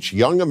will teach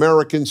young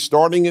Americans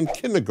starting in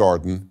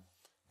kindergarten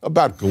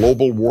about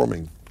global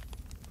warming.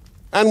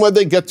 And when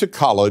they get to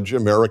college,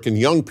 American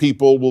young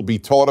people will be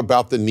taught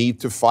about the need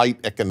to fight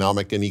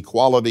economic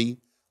inequality,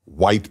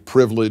 white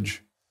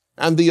privilege,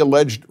 and the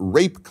alleged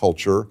rape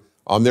culture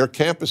on their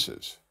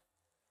campuses.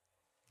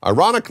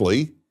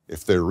 Ironically,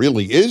 if there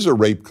really is a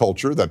rape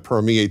culture that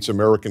permeates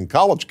American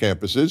college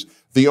campuses,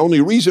 the only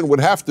reason would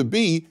have to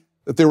be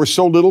that there was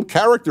so little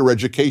character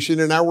education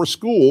in our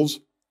schools,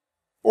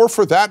 or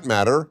for that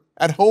matter,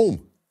 at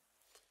home.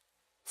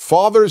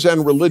 Fathers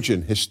and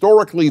religion,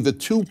 historically the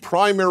two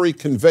primary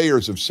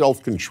conveyors of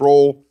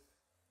self-control,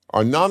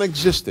 are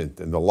non-existent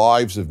in the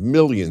lives of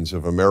millions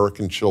of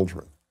American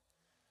children.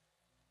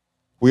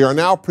 We are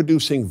now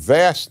producing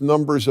vast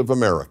numbers of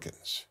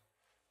Americans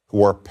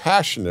who are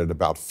passionate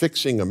about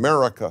fixing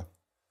America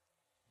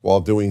while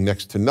doing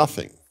next to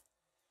nothing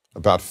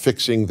about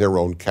fixing their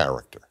own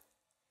character.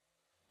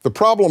 The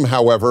problem,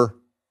 however,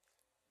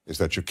 is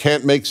that you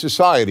can't make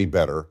society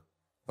better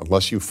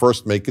unless you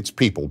first make its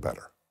people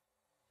better.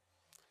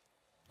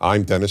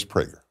 I'm Dennis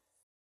Prager.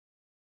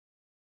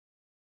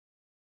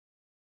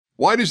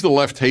 Why does the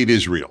left hate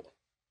Israel?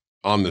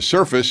 On the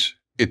surface,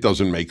 it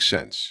doesn't make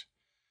sense.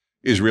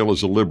 Israel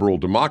is a liberal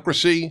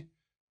democracy.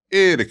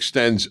 It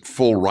extends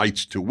full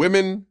rights to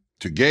women,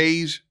 to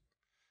gays,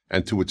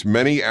 and to its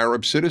many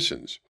Arab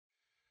citizens.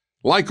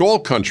 Like all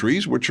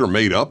countries, which are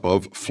made up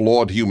of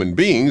flawed human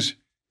beings,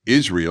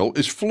 Israel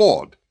is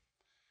flawed.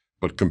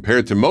 But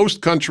compared to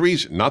most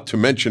countries, not to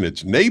mention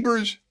its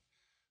neighbors,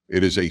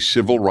 it is a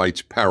civil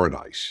rights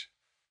paradise.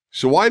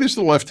 So why does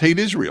the left hate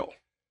Israel?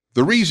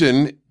 The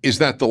reason is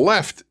that the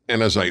left,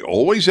 and as I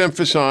always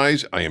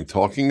emphasize, I am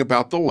talking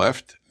about the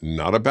left,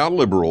 not about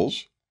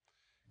liberals,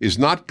 is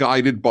not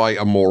guided by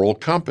a moral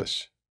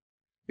compass.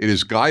 It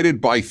is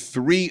guided by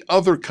three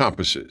other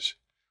compasses: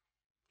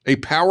 a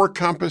power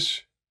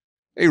compass,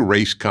 a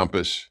race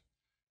compass,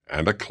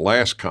 and a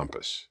class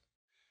compass.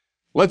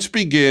 Let's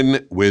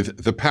begin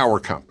with the power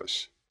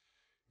compass.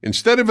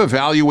 Instead of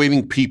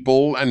evaluating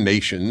people and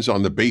nations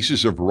on the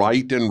basis of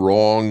right and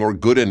wrong or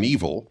good and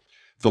evil,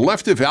 the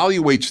left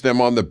evaluates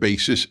them on the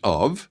basis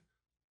of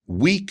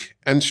weak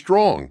and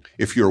strong.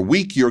 If you're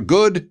weak, you're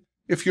good.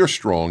 If you're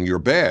strong, you're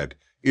bad.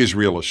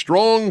 Israel is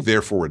strong,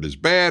 therefore it is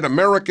bad.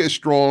 America is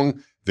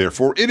strong,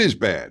 therefore it is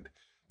bad.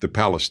 The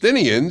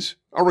Palestinians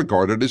are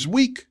regarded as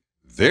weak,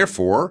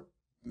 therefore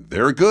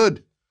they're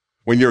good.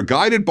 When you're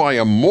guided by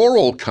a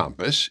moral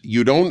compass,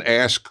 you don't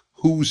ask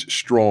who's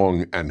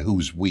strong and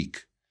who's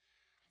weak.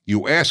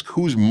 You ask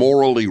who's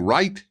morally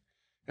right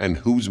and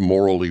who's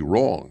morally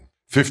wrong.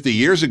 50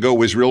 years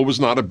ago, Israel was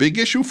not a big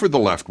issue for the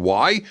left.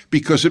 Why?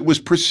 Because it was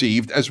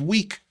perceived as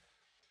weak.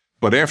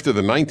 But after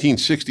the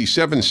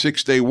 1967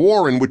 Six-Day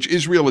War, in which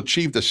Israel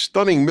achieved a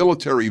stunning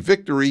military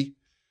victory,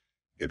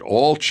 it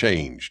all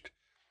changed.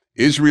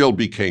 Israel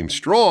became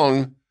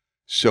strong,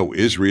 so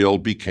Israel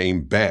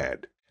became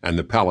bad. And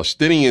the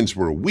Palestinians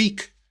were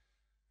weak,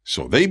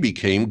 so they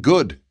became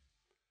good.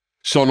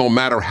 So no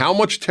matter how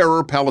much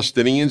terror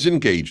Palestinians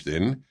engaged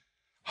in,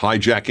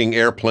 hijacking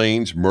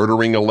airplanes,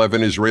 murdering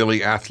 11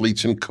 Israeli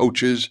athletes and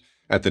coaches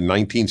at the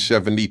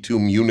 1972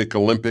 Munich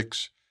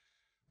Olympics,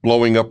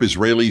 blowing up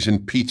Israelis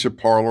in pizza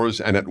parlors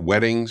and at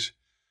weddings,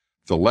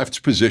 the left's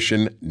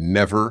position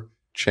never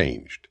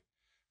changed.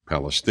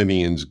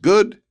 Palestinians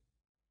good,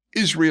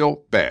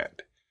 Israel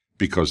bad,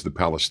 because the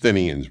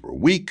Palestinians were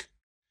weak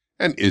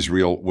and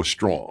Israel was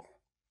strong.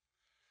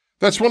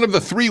 That's one of the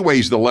three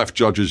ways the left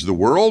judges the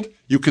world.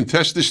 You can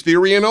test this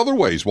theory in other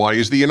ways. Why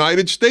is the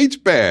United States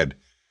bad?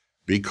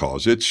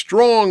 Because it's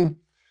strong.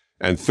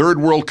 And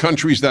third world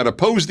countries that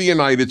oppose the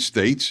United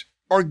States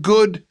are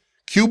good.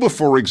 Cuba,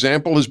 for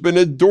example, has been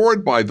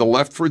adored by the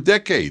left for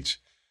decades.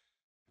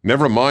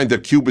 Never mind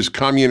that Cuba's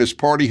Communist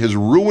Party has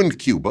ruined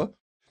Cuba,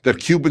 that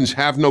Cubans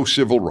have no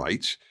civil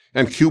rights,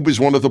 and Cuba is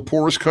one of the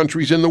poorest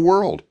countries in the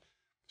world.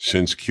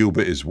 Since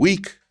Cuba is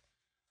weak,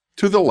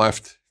 to the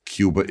left,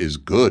 Cuba is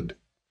good.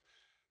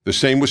 The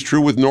same was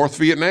true with North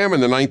Vietnam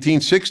in the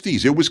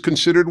 1960s. It was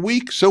considered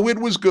weak, so it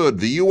was good.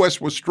 The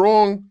U.S. was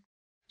strong,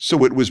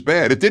 so it was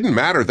bad. It didn't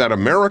matter that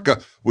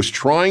America was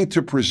trying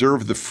to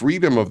preserve the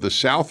freedom of the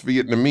South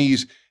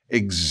Vietnamese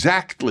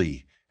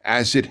exactly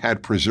as it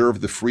had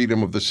preserved the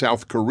freedom of the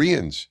South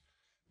Koreans.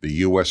 The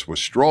U.S. was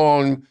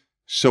strong,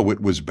 so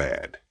it was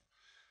bad.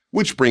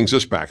 Which brings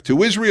us back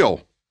to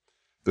Israel.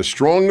 The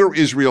stronger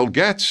Israel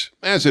gets,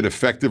 as it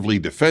effectively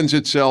defends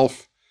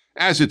itself,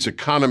 as its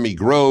economy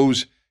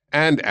grows,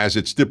 and as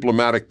its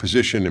diplomatic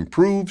position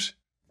improves,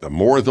 the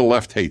more the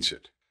left hates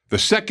it. The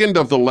second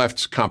of the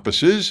left's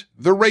compasses,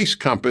 the race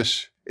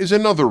compass, is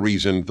another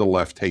reason the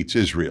left hates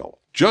Israel.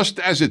 Just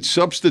as it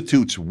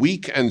substitutes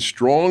weak and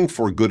strong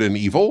for good and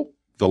evil,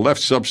 the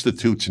left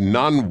substitutes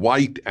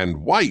non-white and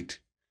white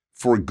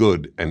for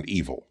good and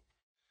evil.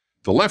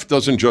 The left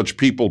doesn't judge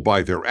people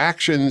by their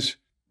actions,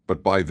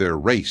 but by their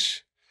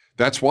race.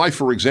 That's why,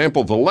 for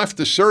example, the left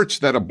asserts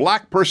that a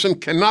black person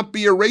cannot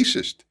be a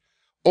racist.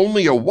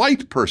 Only a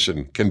white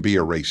person can be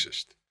a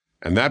racist.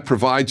 And that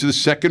provides the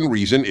second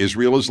reason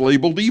Israel is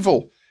labeled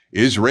evil.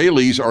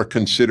 Israelis are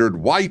considered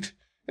white,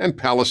 and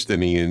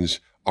Palestinians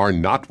are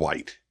not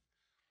white.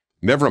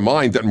 Never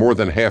mind that more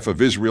than half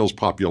of Israel's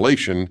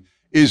population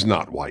is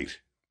not white.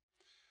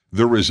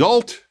 The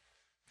result?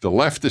 The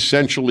left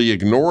essentially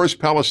ignores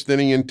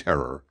Palestinian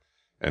terror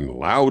and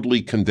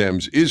loudly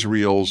condemns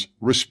Israel's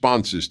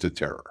responses to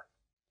terror.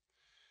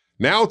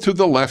 Now to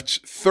the left's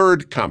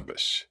third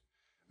compass,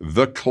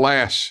 the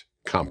class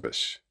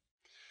compass.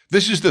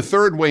 This is the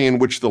third way in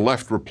which the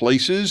left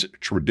replaces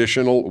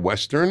traditional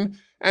Western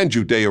and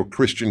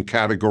Judeo-Christian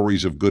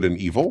categories of good and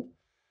evil.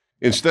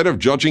 Instead of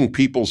judging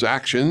people's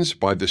actions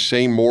by the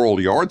same moral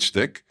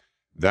yardstick,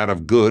 that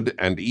of good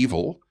and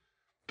evil,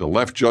 the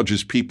left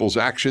judges people's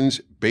actions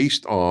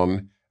based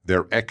on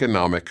their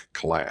economic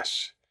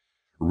class.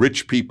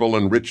 Rich people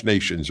and rich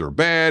nations are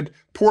bad,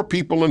 poor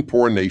people and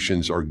poor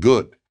nations are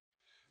good.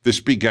 This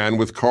began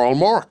with Karl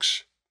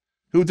Marx,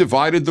 who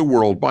divided the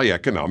world by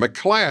economic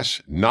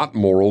class, not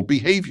moral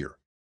behavior.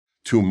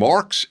 To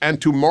Marx and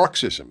to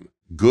Marxism,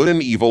 good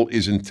and evil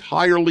is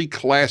entirely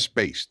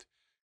class-based.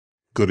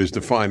 Good is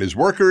defined as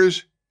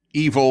workers,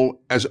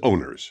 evil as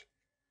owners.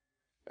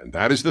 And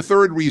that is the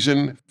third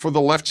reason for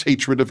the left's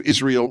hatred of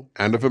Israel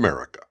and of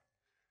America.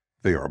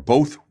 They are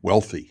both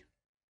wealthy.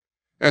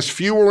 As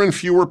fewer and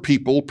fewer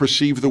people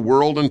perceive the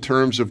world in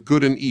terms of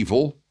good and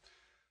evil,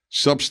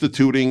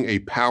 substituting a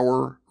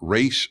power,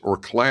 race, or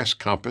class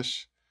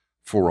compass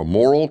for a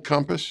moral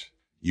compass,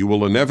 you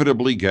will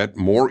inevitably get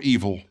more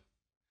evil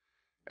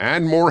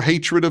and more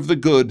hatred of the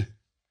good,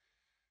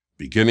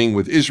 beginning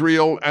with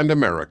Israel and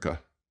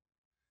America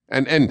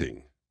and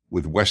ending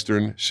with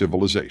Western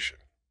civilization.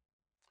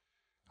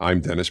 I'm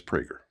Dennis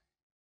Prager.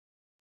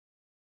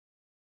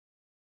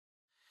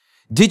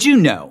 Did you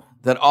know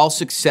that all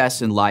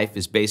success in life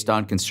is based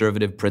on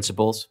conservative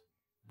principles?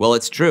 Well,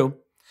 it's true.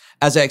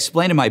 As I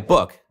explain in my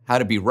book, How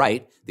to Be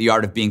Right, The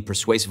Art of Being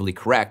Persuasively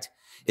Correct,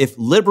 if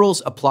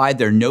liberals applied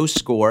their no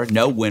score,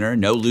 no winner,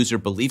 no loser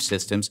belief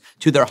systems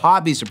to their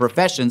hobbies or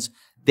professions,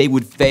 they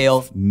would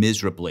fail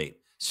miserably.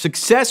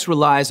 Success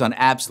relies on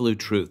absolute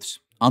truths,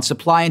 on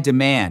supply and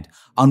demand,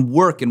 on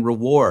work and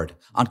reward,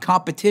 on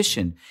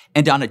competition,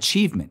 and on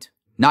achievement,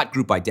 not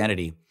group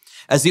identity.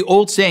 As the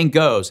old saying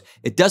goes,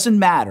 it doesn't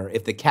matter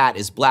if the cat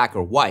is black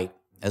or white,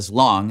 as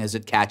long as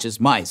it catches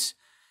mice.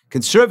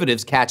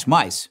 Conservatives catch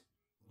mice.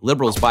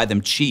 Liberals buy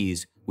them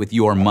cheese with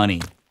your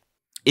money.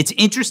 It's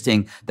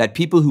interesting that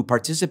people who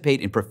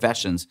participate in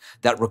professions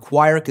that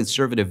require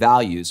conservative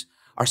values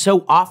are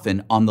so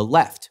often on the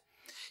left.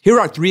 Here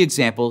are 3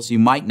 examples you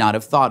might not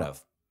have thought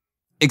of.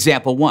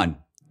 Example 1,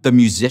 the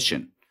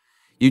musician.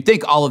 You'd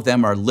think all of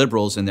them are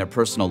liberals in their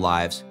personal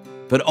lives,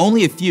 but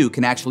only a few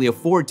can actually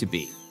afford to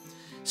be.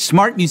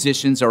 Smart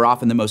musicians are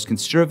often the most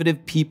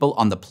conservative people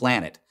on the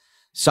planet.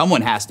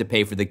 Someone has to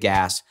pay for the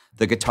gas,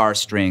 the guitar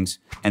strings,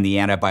 and the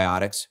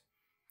antibiotics.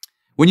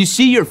 When you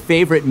see your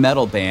favorite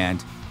metal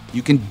band,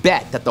 you can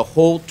bet that the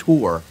whole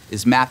tour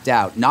is mapped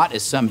out not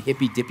as some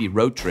hippy-dippy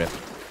road trip,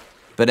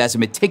 but as a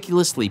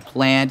meticulously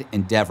planned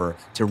endeavor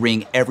to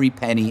wring every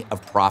penny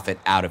of profit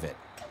out of it.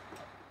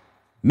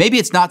 Maybe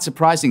it's not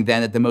surprising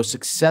then that the most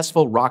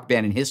successful rock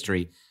band in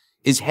history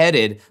is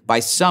headed by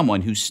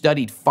someone who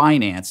studied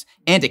finance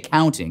and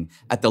accounting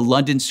at the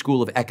London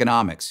School of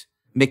Economics,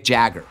 Mick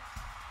Jagger.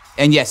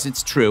 And yes,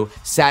 it's true,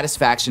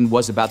 satisfaction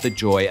was about the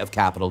joy of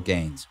capital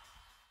gains.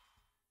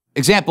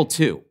 Example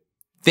 2,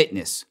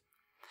 fitness.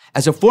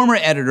 As a former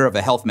editor of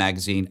a health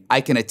magazine,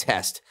 I can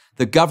attest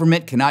the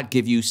government cannot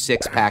give you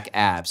six-pack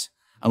abs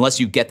unless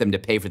you get them to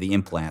pay for the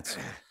implants.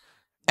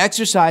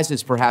 Exercise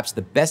is perhaps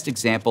the best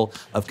example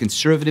of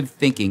conservative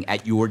thinking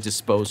at your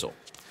disposal.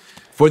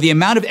 For the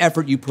amount of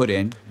effort you put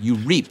in, you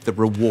reap the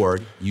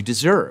reward you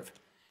deserve.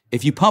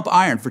 If you pump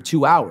iron for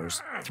 2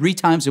 hours, 3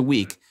 times a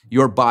week,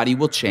 your body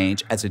will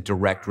change as a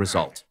direct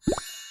result.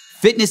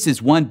 Fitness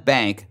is one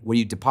bank where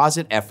you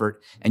deposit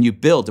effort and you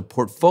build a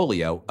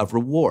portfolio of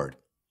reward.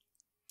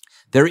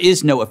 There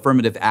is no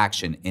affirmative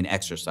action in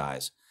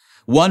exercise.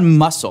 One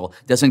muscle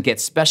doesn't get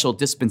special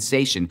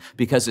dispensation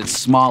because it's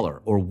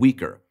smaller or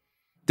weaker.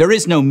 There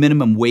is no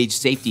minimum wage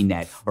safety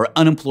net or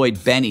unemployed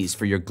bennies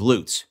for your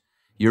glutes.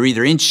 You're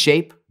either in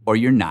shape or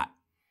you're not.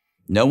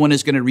 No one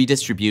is going to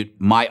redistribute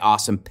my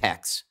awesome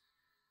pecs.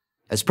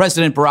 As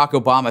President Barack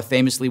Obama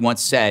famously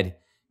once said,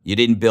 "You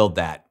didn't build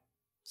that."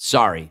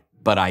 Sorry,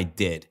 but I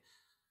did.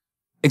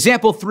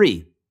 Example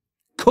 3,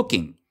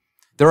 cooking.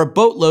 There are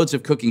boatloads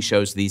of cooking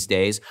shows these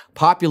days,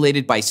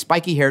 populated by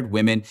spiky-haired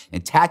women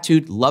and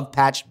tattooed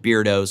love-patched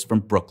beardos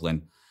from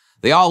Brooklyn.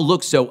 They all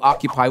look so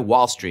Occupy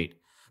Wall Street,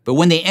 but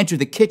when they enter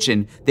the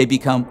kitchen, they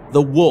become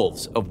the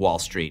wolves of Wall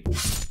Street.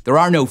 There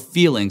are no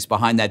feelings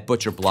behind that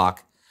butcher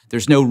block.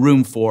 There's no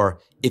room for,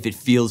 if it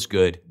feels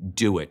good,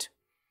 do it.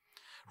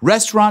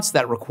 Restaurants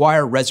that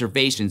require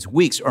reservations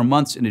weeks or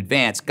months in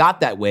advance got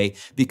that way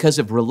because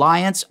of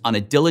reliance on a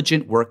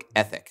diligent work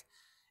ethic.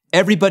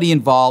 Everybody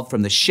involved,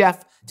 from the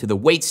chef to the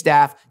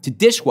waitstaff to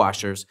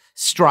dishwashers,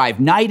 strive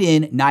night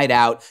in, night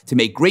out to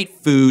make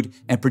great food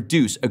and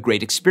produce a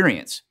great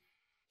experience.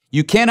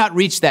 You cannot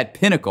reach that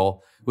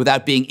pinnacle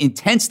without being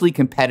intensely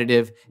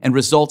competitive and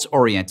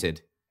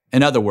results-oriented.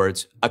 In other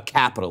words, a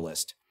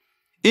capitalist.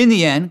 In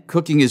the end,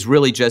 cooking is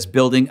really just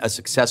building a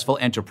successful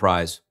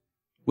enterprise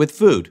with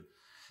food.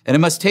 And it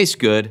must taste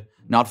good,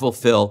 not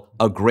fulfill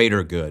a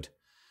greater good.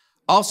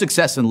 All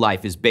success in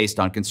life is based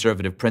on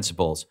conservative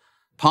principles.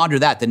 Ponder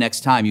that the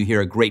next time you hear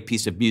a great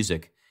piece of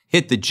music,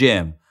 hit the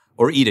gym,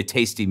 or eat a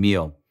tasty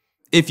meal.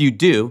 If you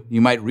do,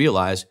 you might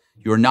realize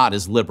you're not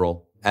as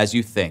liberal as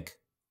you think.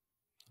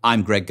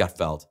 I'm Greg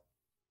Gutfeld.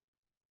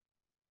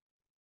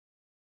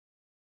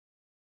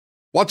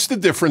 What's the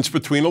difference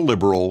between a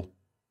liberal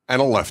and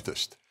a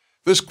leftist?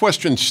 This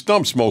question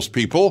stumps most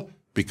people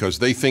because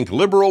they think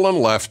liberal and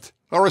left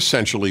are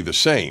essentially the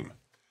same.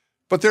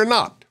 But they're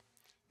not.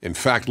 In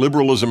fact,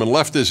 liberalism and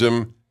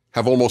leftism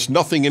have almost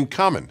nothing in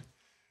common.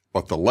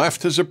 But the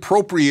left has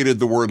appropriated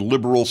the word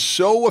liberal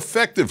so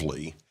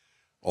effectively,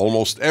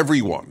 almost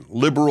everyone,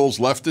 liberals,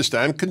 leftists,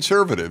 and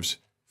conservatives,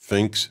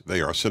 thinks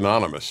they are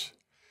synonymous.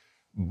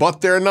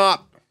 But they're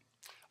not.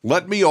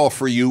 Let me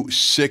offer you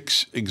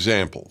 6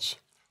 examples.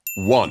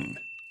 1.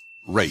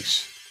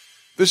 Race.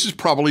 This is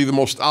probably the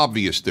most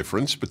obvious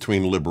difference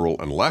between liberal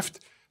and left.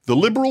 The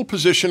liberal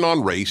position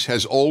on race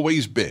has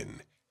always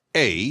been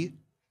A,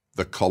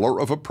 the color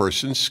of a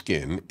person's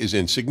skin is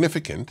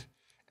insignificant,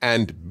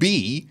 and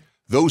B,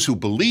 those who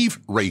believe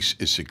race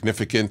is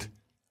significant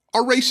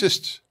are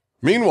racists.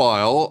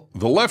 Meanwhile,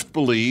 the left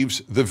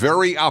believes the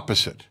very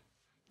opposite.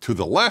 To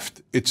the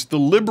left, it's the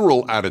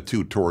liberal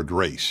attitude toward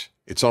race.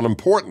 It's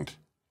unimportant.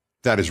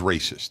 That is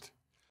racist.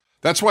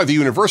 That's why the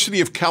University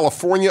of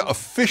California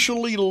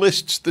officially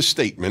lists the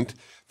statement,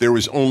 "There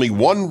is only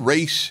one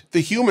race,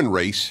 the human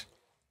race,"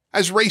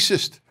 as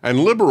racist. And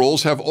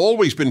liberals have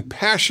always been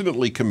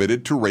passionately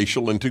committed to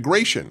racial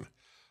integration,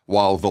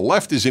 while the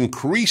left is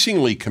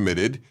increasingly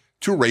committed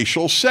to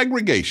racial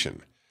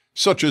segregation,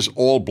 such as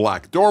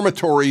all-black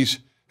dormitories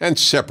and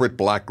separate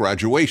black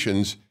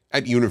graduations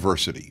at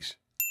universities.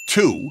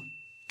 2.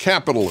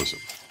 Capitalism.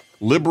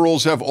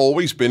 Liberals have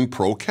always been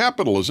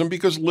pro-capitalism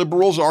because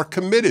liberals are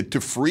committed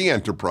to free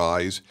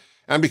enterprise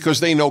and because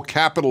they know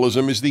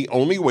capitalism is the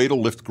only way to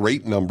lift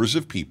great numbers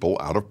of people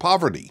out of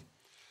poverty.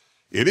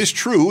 It is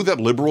true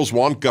that liberals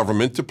want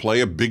government to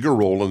play a bigger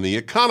role in the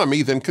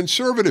economy than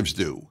conservatives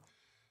do.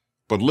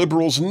 But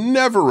liberals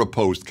never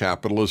opposed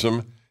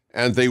capitalism,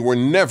 and they were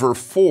never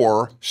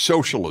for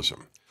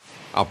socialism.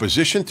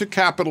 Opposition to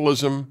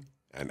capitalism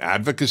and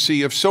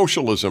advocacy of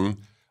socialism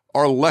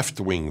are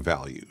left-wing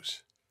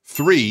values.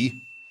 3.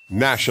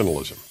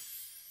 Nationalism.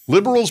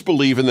 Liberals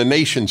believe in the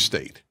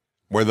nation-state,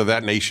 whether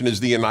that nation is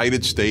the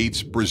United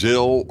States,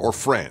 Brazil, or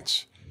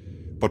France.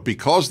 But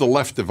because the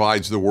left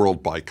divides the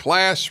world by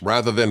class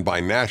rather than by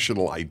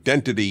national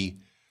identity,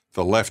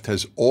 the left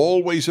has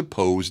always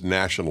opposed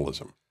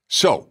nationalism.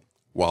 So,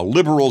 while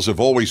liberals have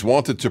always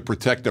wanted to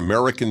protect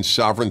American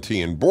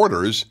sovereignty and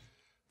borders,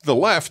 the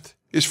left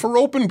is for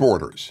open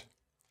borders.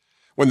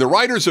 When the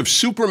writers of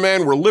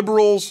Superman were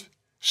liberals,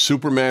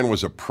 Superman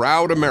was a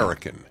proud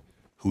American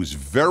whose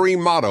very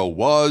motto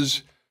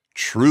was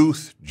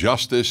truth,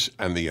 justice,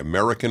 and the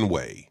American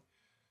way.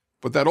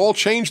 But that all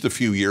changed a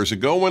few years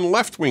ago when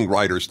left-wing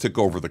writers took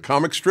over the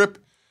comic strip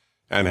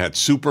and had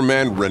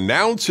Superman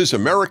renounce his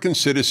American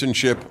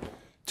citizenship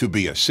to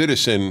be a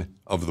citizen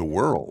of the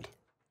world.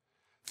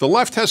 The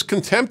left has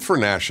contempt for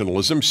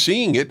nationalism,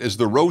 seeing it as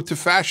the road to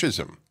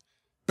fascism.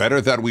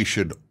 Better that we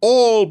should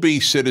all be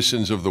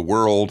citizens of the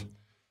world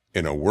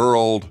in a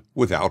world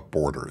without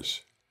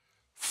borders.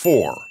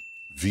 4.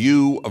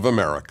 View of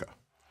America.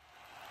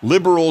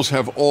 Liberals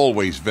have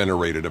always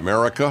venerated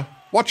America.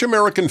 Watch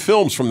American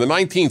films from the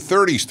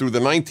 1930s through the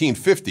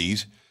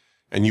 1950s,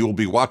 and you will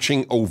be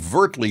watching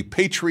overtly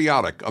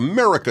patriotic,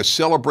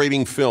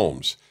 America-celebrating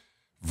films,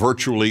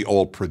 virtually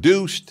all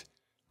produced,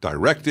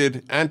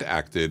 directed, and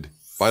acted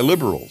by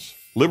liberals.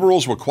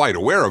 Liberals were quite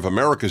aware of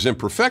America's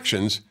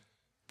imperfections,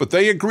 but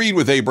they agreed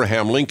with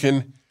Abraham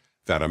Lincoln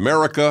that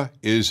America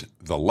is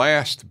the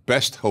last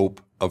best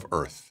hope of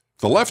Earth.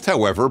 The left,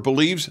 however,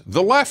 believes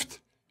the left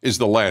is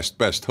the last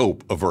best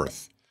hope of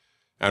Earth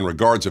and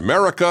regards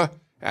America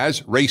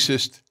as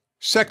racist,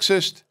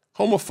 sexist,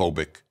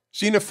 homophobic,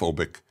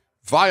 xenophobic,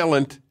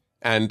 violent,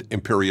 and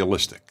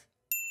imperialistic.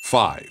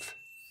 5.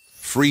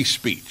 Free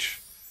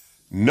speech.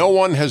 No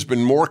one has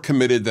been more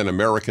committed than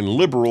American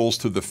liberals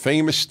to the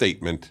famous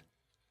statement,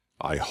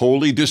 "I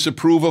wholly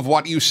disapprove of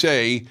what you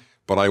say,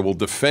 but I will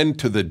defend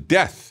to the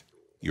death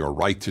your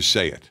right to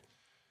say it."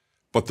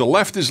 But the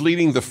left is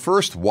leading the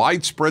first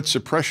widespread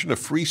suppression of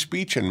free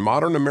speech in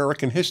modern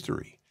American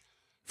history,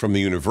 from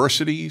the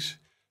universities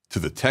to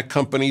the tech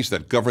companies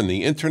that govern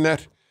the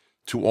internet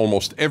to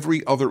almost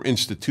every other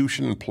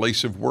institution and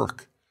place of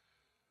work.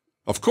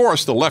 Of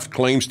course, the left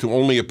claims to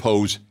only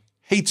oppose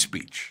hate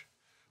speech,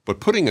 but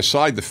putting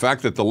aside the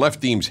fact that the left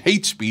deems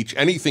hate speech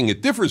anything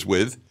it differs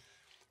with,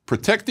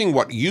 protecting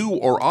what you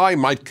or I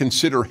might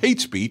consider hate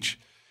speech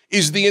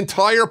is the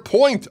entire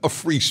point of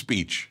free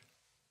speech.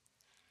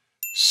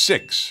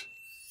 6.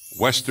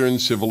 Western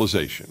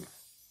civilization.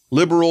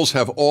 Liberals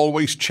have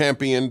always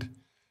championed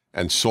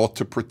and sought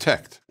to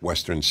protect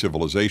Western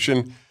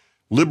civilization.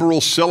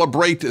 Liberals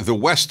celebrate the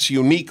West's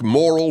unique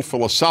moral,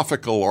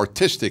 philosophical,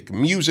 artistic,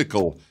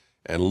 musical,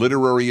 and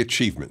literary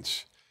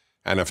achievements,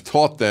 and have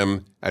taught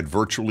them at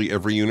virtually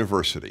every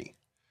university.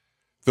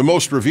 The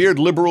most revered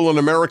liberal in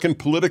American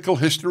political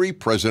history,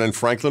 President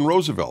Franklin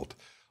Roosevelt,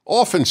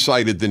 often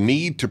cited the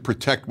need to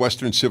protect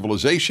Western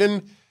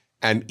civilization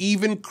and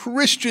even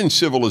Christian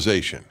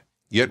civilization.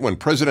 Yet when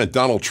President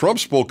Donald Trump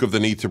spoke of the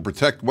need to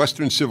protect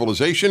Western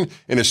civilization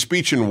in a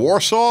speech in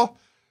Warsaw,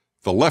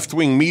 the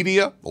left-wing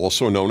media,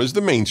 also known as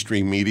the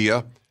mainstream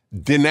media,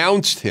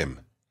 denounced him.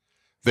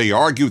 They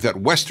argue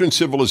that Western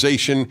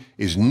civilization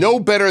is no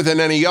better than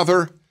any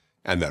other,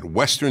 and that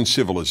Western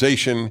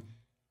civilization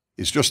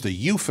is just a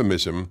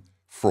euphemism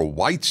for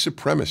white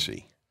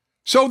supremacy.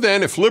 So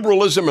then, if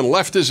liberalism and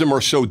leftism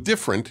are so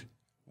different,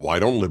 why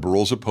don't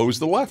liberals oppose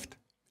the left?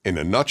 In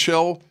a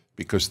nutshell,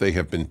 because they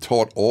have been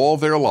taught all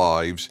their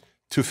lives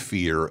to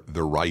fear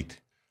the right.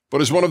 But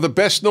as one of the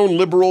best-known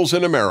liberals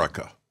in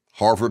America,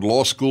 Harvard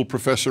Law School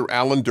professor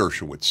Alan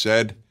Dershowitz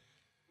said,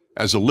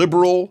 "As a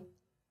liberal,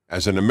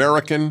 as an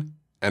American,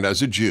 and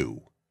as a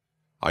Jew,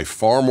 I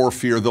far more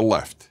fear the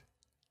left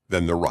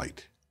than the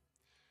right."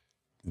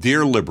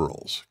 Dear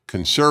liberals,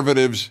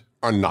 conservatives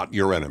are not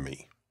your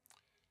enemy.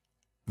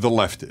 The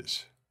left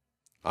is.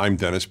 I'm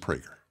Dennis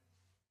Prager.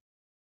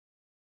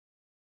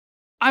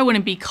 I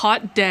wouldn't be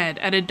caught dead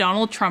at a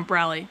Donald Trump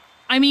rally.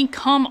 I mean,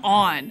 come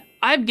on.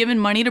 I've given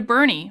money to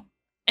Bernie.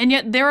 And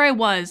yet there I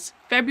was,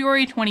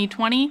 February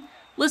 2020,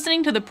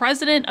 listening to the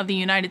President of the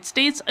United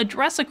States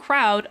address a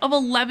crowd of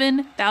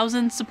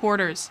 11,000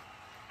 supporters.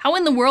 How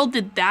in the world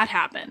did that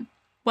happen?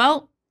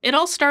 Well, it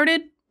all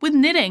started with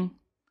knitting.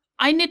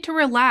 I knit to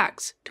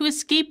relax, to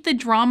escape the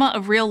drama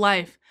of real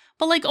life.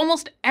 But like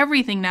almost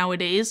everything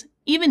nowadays,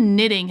 even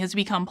knitting has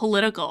become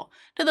political,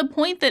 to the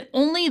point that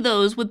only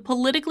those with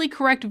politically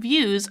correct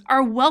views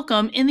are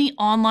welcome in the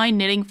online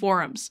knitting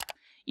forums.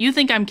 You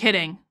think I'm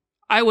kidding.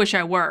 I wish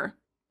I were.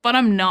 But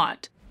I'm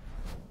not.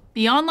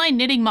 The online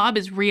knitting mob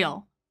is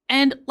real.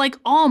 And like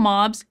all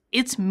mobs,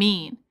 it's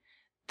mean.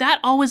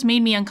 That always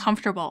made me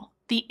uncomfortable.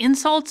 The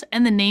insults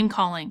and the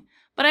name-calling.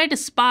 But I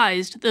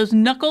despised those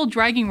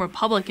knuckle-dragging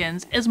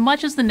Republicans as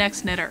much as the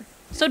next knitter.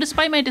 So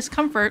despite my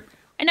discomfort,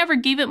 I never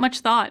gave it much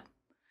thought.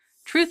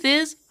 Truth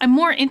is, I'm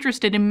more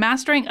interested in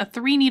mastering a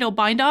 3-needle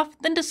bind-off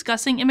than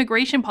discussing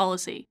immigration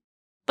policy.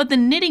 But the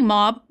knitting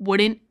mob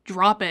wouldn't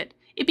drop it.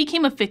 It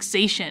became a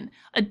fixation,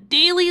 a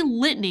daily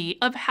litany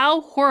of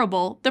how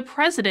horrible the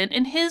president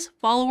and his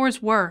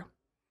followers were.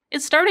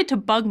 It started to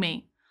bug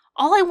me.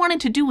 All I wanted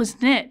to do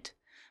was knit.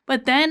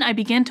 But then I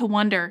began to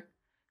wonder,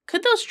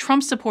 could those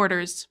Trump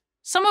supporters,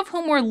 some of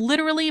whom were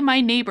literally my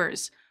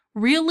neighbors,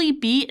 really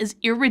be as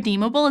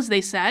irredeemable as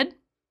they said?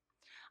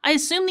 I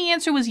assumed the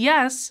answer was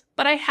yes,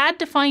 but I had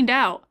to find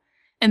out.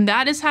 And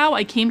that is how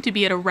I came to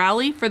be at a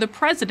rally for the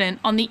president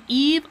on the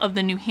eve of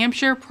the New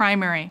Hampshire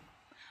primary.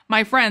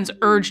 My friends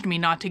urged me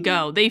not to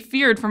go. They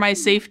feared for my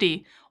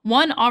safety.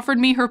 One offered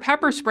me her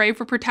pepper spray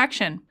for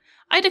protection.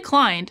 I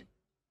declined,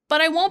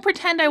 but I won't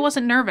pretend I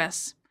wasn't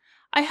nervous.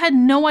 I had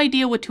no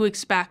idea what to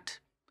expect.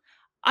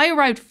 I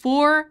arrived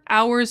 4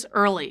 hours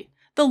early.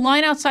 The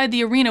line outside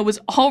the arena was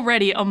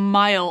already a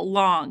mile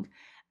long.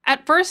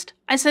 At first,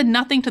 I said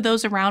nothing to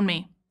those around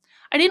me.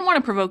 I didn't want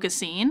to provoke a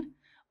scene,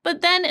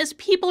 but then, as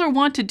people are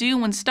wont to do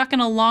when stuck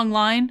in a long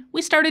line,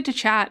 we started to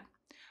chat.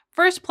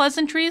 First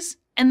pleasantries,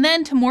 and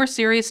then to more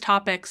serious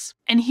topics.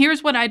 And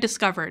here's what I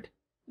discovered.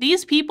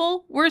 These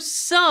people were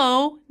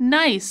so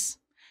nice.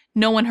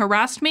 No one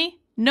harassed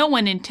me, no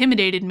one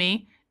intimidated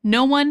me,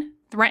 no one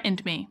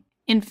threatened me.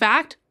 In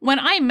fact, when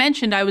I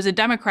mentioned I was a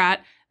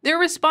Democrat, their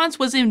response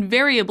was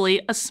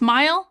invariably a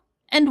smile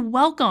and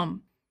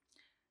welcome.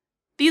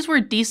 These were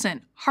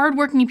decent,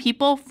 hardworking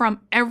people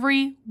from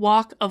every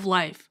walk of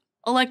life.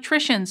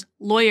 Electricians,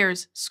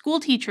 lawyers, school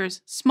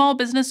teachers, small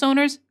business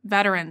owners,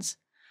 veterans.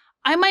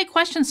 I might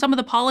question some of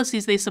the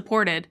policies they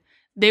supported.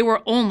 They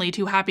were only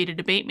too happy to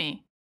debate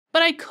me.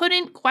 But I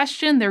couldn't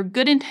question their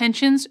good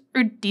intentions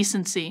or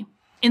decency.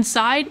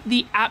 Inside,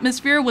 the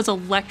atmosphere was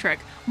electric,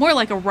 more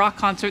like a rock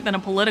concert than a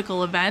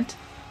political event.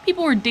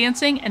 People were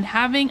dancing and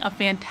having a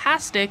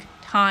fantastic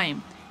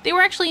time. They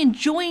were actually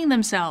enjoying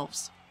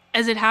themselves.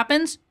 As it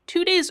happens,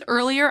 2 days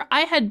earlier,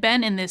 I had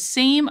been in this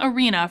same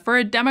arena for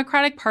a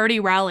Democratic Party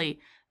rally.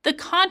 The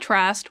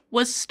contrast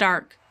was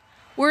stark.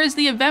 Whereas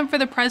the event for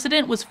the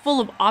president was full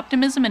of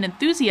optimism and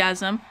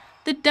enthusiasm,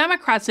 the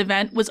Democrats'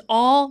 event was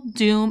all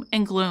doom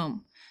and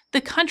gloom.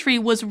 The country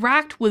was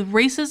racked with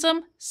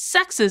racism,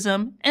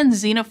 sexism, and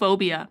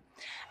xenophobia.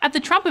 At the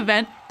Trump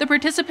event, the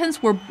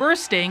participants were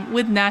bursting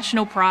with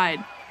national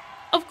pride.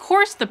 Of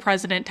course, the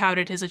president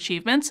touted his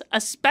achievements,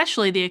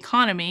 especially the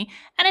economy,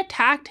 and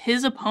attacked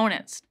his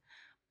opponents.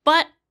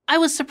 But I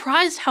was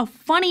surprised how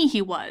funny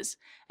he was,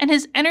 and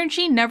his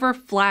energy never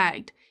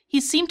flagged. He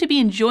seemed to be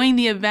enjoying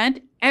the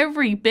event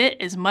every bit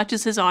as much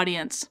as his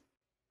audience.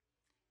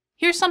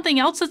 Here's something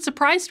else that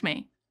surprised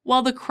me.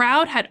 While the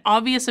crowd had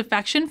obvious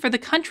affection for the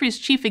country's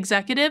chief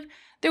executive,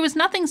 there was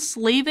nothing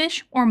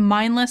slavish or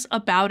mindless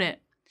about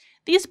it.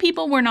 These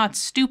people were not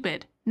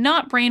stupid,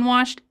 not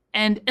brainwashed,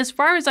 and, as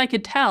far as I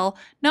could tell,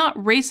 not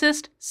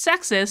racist,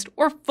 sexist,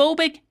 or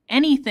phobic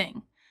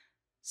anything.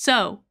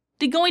 So,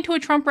 did going to a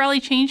Trump rally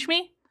change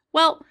me?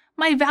 Well,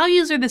 my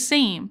values are the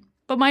same,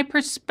 but my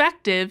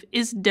perspective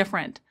is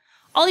different.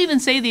 I'll even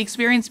say the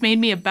experience made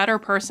me a better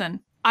person.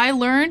 I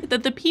learned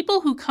that the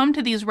people who come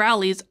to these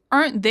rallies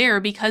aren't there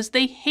because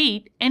they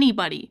hate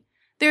anybody.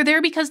 They're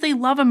there because they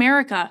love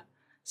America.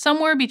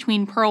 Somewhere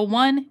between Pearl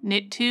 1,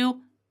 Knit 2,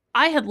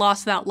 I had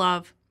lost that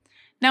love.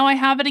 Now I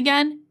have it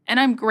again, and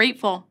I'm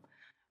grateful.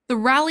 The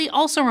rally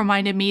also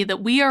reminded me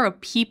that we are a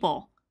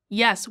people.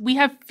 Yes, we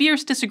have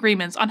fierce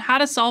disagreements on how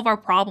to solve our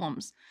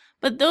problems,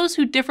 but those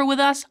who differ with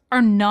us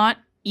are not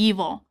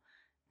evil.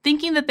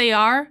 Thinking that they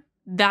are,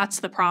 that's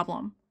the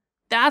problem.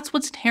 That's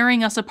what's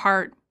tearing us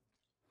apart.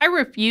 I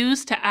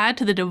refuse to add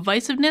to the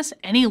divisiveness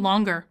any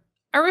longer.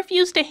 I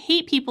refuse to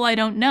hate people I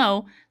don't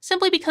know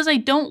simply because I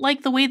don't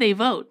like the way they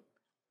vote.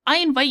 I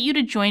invite you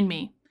to join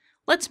me.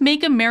 Let's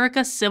make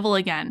America civil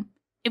again.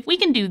 If we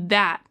can do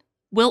that,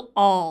 we'll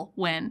all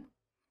win.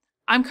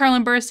 I'm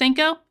Carlin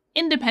Burisenko,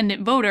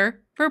 independent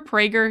voter for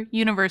Prager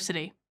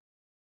University.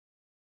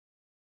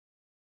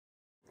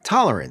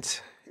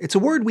 Tolerance. It's a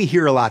word we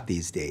hear a lot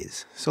these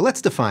days, so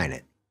let's define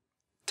it.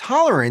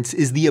 Tolerance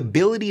is the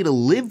ability to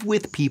live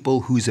with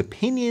people whose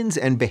opinions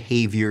and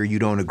behavior you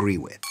don't agree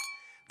with.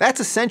 That's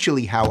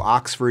essentially how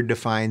Oxford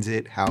defines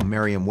it, how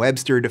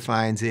Merriam-Webster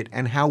defines it,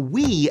 and how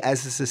we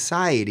as a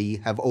society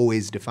have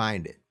always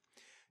defined it.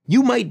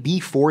 You might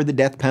be for the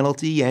death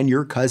penalty and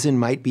your cousin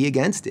might be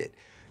against it.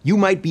 You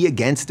might be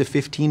against a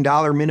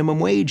 $15 minimum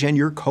wage and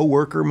your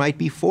coworker might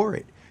be for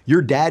it.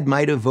 Your dad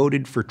might have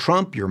voted for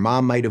Trump, your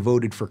mom might have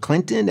voted for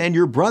Clinton, and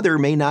your brother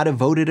may not have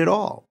voted at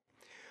all.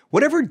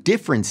 Whatever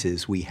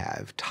differences we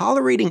have,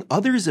 tolerating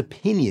others'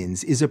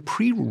 opinions is a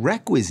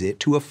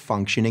prerequisite to a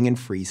functioning and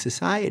free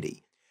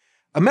society.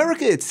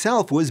 America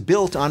itself was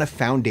built on a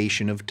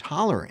foundation of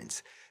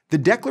tolerance. The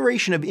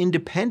Declaration of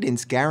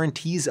Independence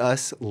guarantees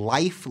us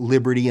life,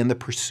 liberty, and the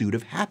pursuit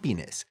of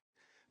happiness.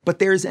 But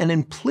there's an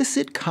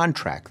implicit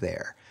contract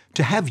there.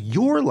 To have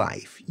your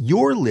life,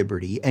 your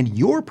liberty, and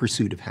your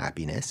pursuit of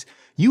happiness,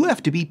 you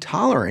have to be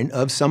tolerant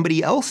of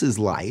somebody else's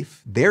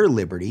life, their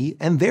liberty,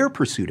 and their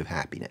pursuit of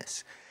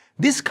happiness.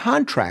 This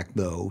contract,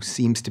 though,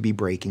 seems to be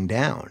breaking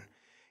down.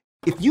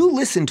 If you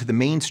listen to the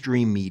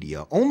mainstream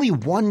media, only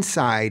one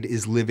side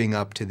is living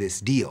up to this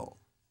deal,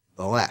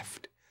 the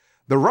left.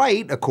 The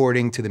right,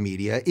 according to the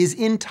media, is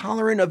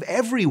intolerant of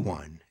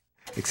everyone,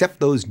 except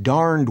those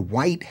darned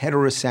white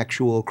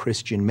heterosexual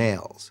Christian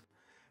males.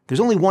 There's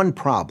only one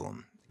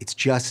problem. It's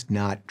just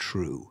not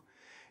true.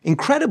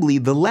 Incredibly,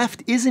 the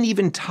left isn't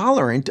even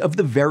tolerant of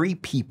the very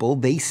people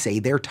they say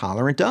they're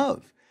tolerant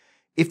of.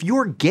 If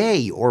you're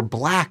gay or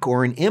black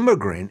or an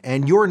immigrant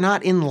and you're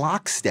not in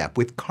lockstep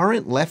with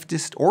current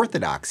leftist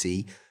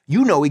orthodoxy,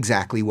 you know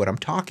exactly what I'm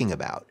talking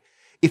about.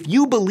 If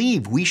you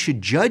believe we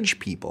should judge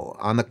people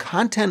on the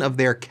content of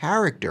their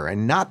character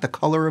and not the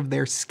color of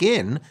their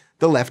skin,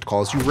 the left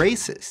calls you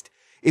racist.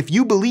 If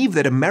you believe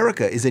that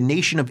America is a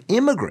nation of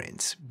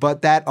immigrants,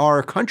 but that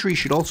our country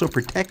should also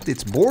protect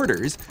its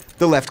borders,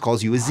 the left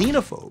calls you a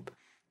xenophobe.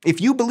 If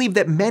you believe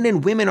that men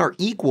and women are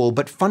equal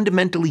but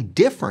fundamentally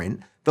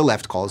different, the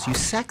left calls you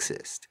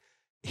sexist.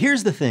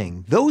 Here's the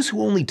thing, those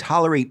who only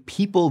tolerate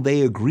people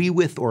they agree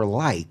with or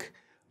like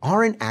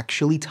aren't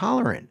actually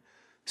tolerant.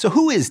 So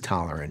who is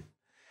tolerant?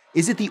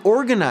 Is it the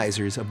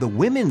organizers of the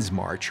Women's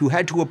March who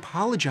had to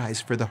apologize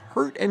for the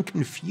hurt and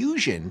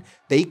confusion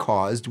they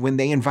caused when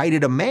they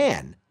invited a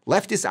man,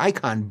 leftist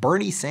icon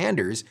Bernie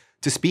Sanders,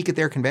 to speak at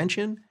their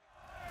convention?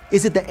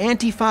 Is it the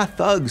Antifa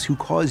thugs who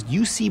caused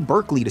UC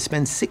Berkeley to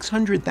spend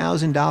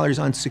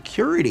 $600,000 on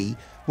security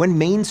when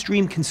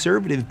mainstream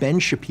conservative Ben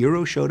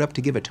Shapiro showed up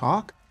to give a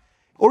talk?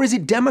 Or is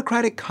it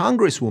Democratic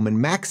Congresswoman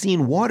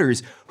Maxine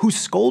Waters who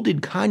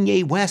scolded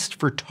Kanye West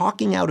for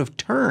talking out of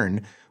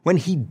turn when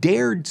he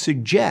dared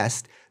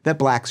suggest that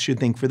blacks should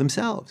think for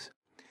themselves?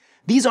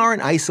 These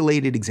aren't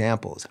isolated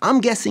examples.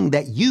 I'm guessing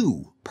that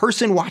you,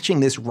 person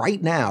watching this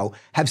right now,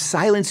 have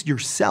silenced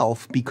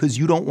yourself because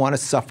you don't want to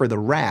suffer the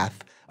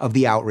wrath of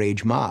the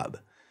outrage mob.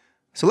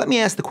 So let me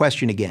ask the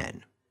question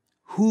again.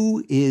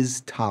 Who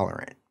is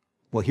tolerant?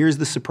 Well, here's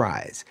the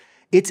surprise.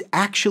 It's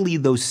actually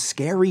those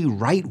scary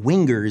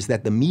right-wingers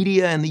that the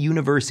media and the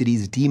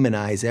universities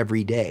demonize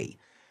every day.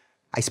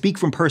 I speak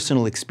from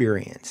personal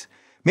experience.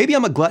 Maybe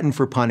I'm a glutton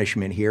for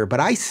punishment here,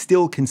 but I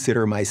still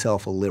consider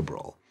myself a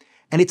liberal.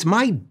 And it's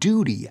my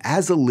duty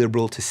as a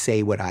liberal to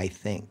say what I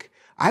think.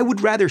 I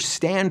would rather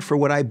stand for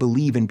what I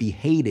believe and be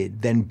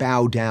hated than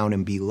bow down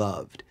and be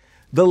loved.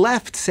 The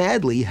left,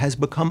 sadly, has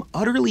become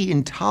utterly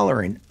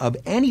intolerant of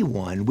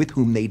anyone with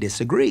whom they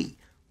disagree.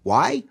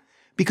 Why?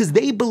 Because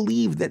they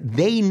believe that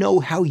they know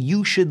how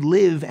you should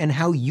live and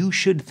how you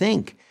should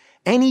think.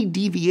 Any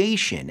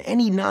deviation,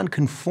 any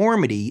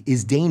nonconformity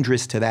is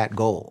dangerous to that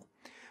goal.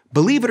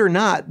 Believe it or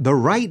not, the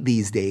right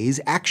these days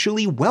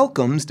actually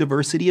welcomes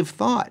diversity of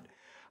thought.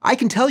 I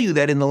can tell you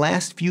that in the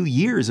last few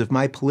years of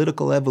my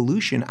political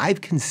evolution,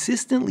 I've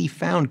consistently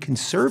found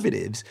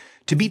conservatives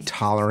to be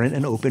tolerant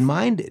and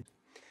open-minded.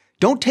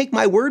 Don't take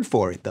my word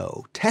for it,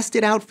 though. Test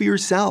it out for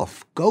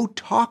yourself. Go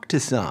talk to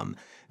some.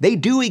 They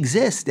do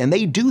exist, and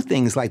they do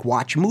things like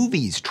watch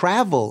movies,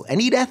 travel,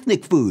 and eat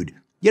ethnic food.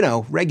 You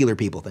know, regular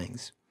people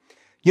things.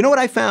 You know what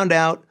I found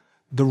out?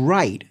 The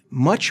right,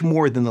 much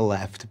more than the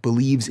left,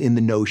 believes in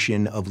the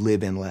notion of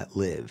live and let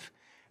live.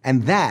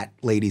 And that,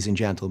 ladies and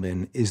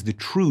gentlemen, is the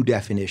true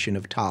definition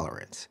of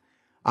tolerance.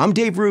 I'm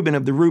Dave Rubin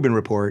of The Rubin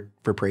Report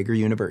for Prager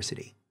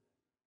University.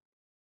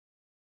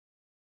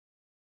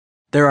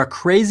 There are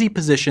crazy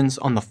positions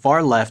on the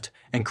far left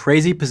and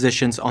crazy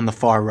positions on the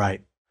far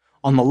right.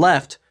 On the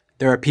left,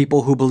 there are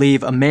people who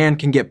believe a man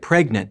can get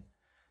pregnant,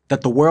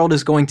 that the world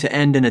is going to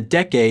end in a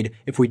decade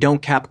if we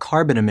don't cap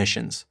carbon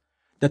emissions,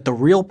 that the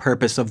real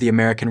purpose of the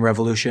American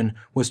Revolution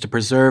was to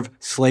preserve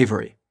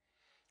slavery.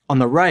 On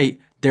the right,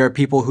 there are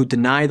people who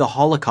deny the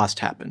Holocaust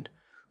happened,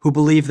 who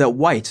believe that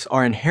whites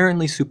are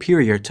inherently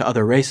superior to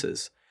other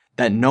races,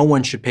 that no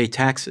one should pay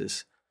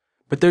taxes.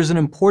 But there's an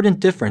important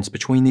difference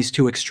between these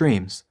two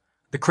extremes.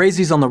 The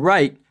crazies on the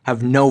right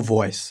have no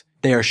voice.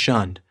 They are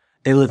shunned.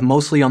 They live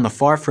mostly on the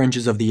far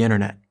fringes of the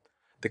internet.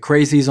 The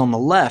crazies on the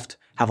left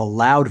have a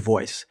loud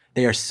voice.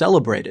 They are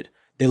celebrated.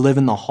 They live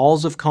in the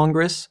halls of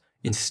Congress,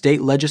 in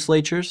state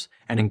legislatures,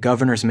 and in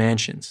governors'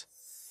 mansions.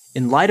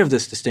 In light of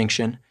this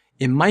distinction,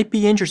 it might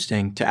be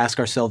interesting to ask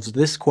ourselves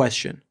this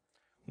question.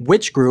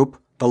 Which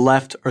group, the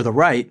left or the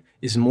right,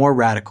 is more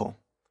radical?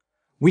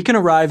 We can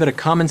arrive at a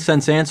common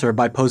sense answer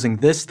by posing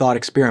this thought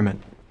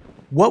experiment.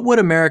 What would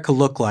America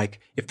look like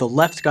if the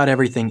left got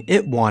everything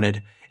it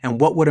wanted, and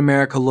what would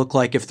America look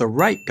like if the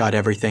right got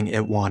everything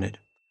it wanted?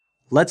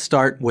 Let's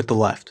start with the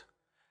left.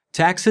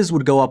 Taxes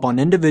would go up on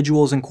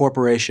individuals and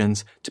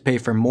corporations to pay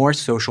for more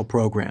social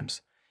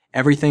programs.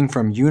 Everything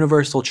from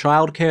universal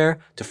childcare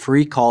to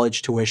free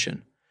college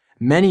tuition.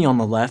 Many on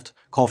the left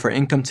call for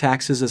income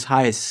taxes as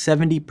high as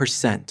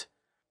 70%.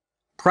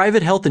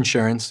 Private health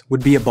insurance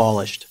would be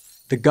abolished.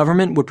 The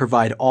government would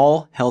provide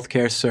all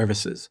healthcare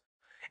services.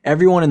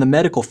 Everyone in the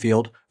medical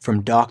field,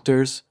 from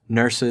doctors,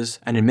 nurses,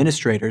 and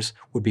administrators,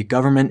 would be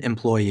government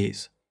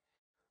employees.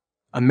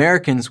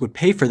 Americans would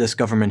pay for this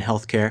government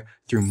healthcare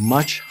through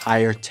much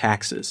higher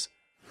taxes.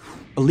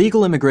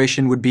 Illegal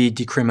immigration would be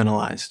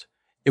decriminalized.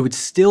 It would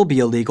still be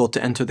illegal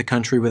to enter the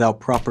country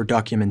without proper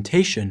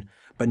documentation,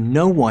 but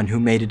no one who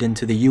made it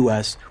into the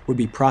U.S. would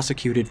be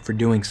prosecuted for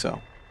doing so.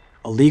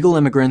 Illegal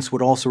immigrants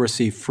would also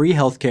receive free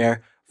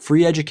healthcare,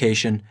 free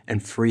education,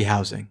 and free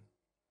housing.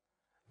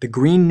 The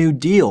Green New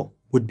Deal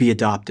would be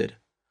adopted.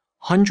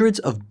 Hundreds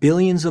of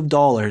billions of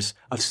dollars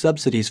of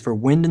subsidies for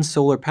wind and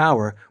solar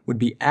power would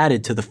be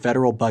added to the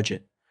federal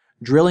budget.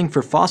 Drilling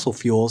for fossil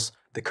fuels,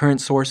 the current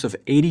source of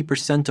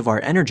 80% of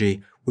our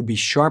energy, would be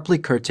sharply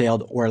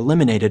curtailed or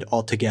eliminated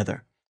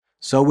altogether.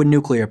 So would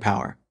nuclear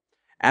power.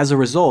 As a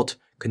result,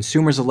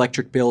 consumers'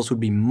 electric bills would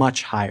be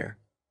much higher.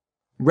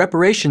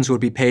 Reparations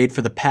would be paid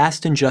for the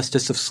past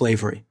injustice of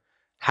slavery.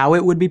 How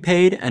it would be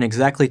paid and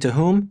exactly to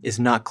whom is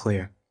not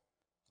clear.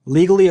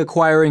 Legally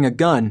acquiring a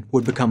gun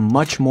would become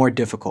much more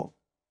difficult.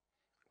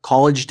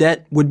 College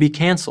debt would be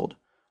canceled.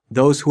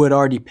 Those who had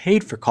already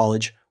paid for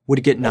college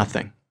would get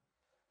nothing.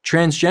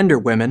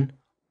 Transgender women,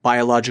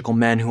 biological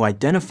men who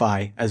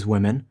identify as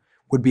women,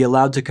 would be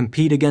allowed to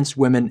compete against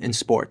women in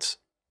sports.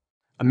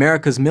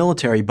 America's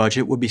military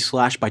budget would be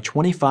slashed by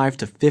 25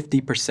 to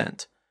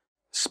 50%.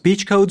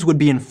 Speech codes would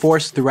be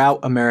enforced throughout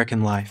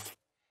American life.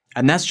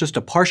 And that's just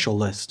a partial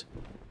list.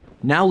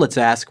 Now let's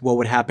ask what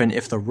would happen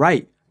if the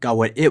right got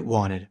what it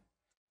wanted.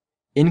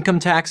 Income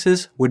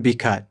taxes would be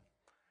cut.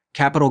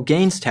 Capital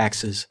gains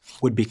taxes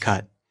would be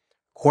cut.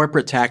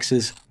 Corporate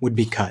taxes would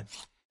be cut.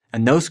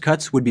 And those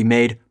cuts would be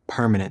made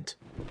permanent.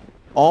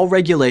 All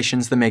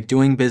regulations that make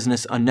doing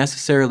business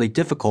unnecessarily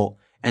difficult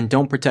and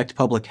don't protect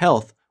public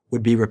health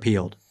would be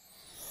repealed.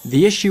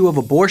 The issue of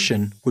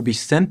abortion would be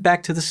sent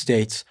back to the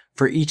states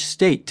for each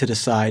state to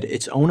decide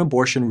its own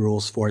abortion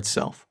rules for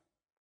itself.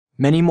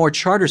 Many more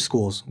charter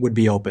schools would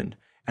be opened,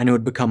 and it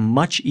would become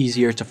much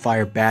easier to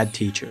fire bad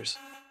teachers.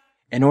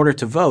 In order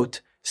to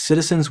vote,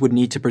 citizens would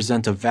need to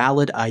present a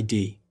valid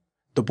ID.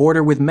 The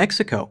border with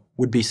Mexico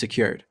would be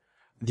secured.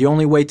 The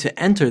only way to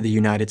enter the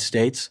United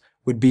States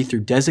would be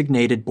through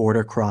designated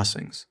border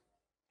crossings.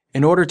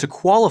 In order to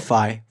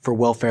qualify for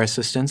welfare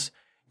assistance,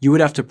 you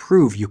would have to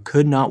prove you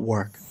could not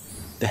work.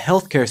 The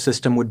healthcare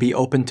system would be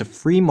open to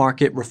free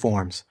market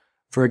reforms.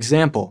 For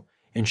example,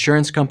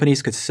 insurance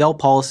companies could sell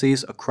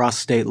policies across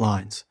state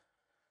lines.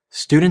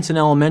 Students in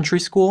elementary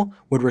school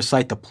would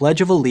recite the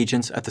Pledge of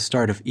Allegiance at the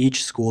start of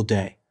each school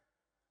day.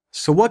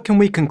 So what can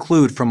we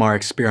conclude from our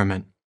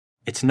experiment?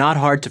 It's not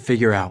hard to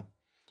figure out.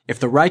 If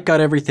the right got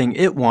everything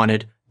it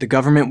wanted, the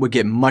government would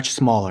get much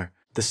smaller.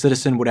 The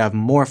citizen would have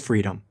more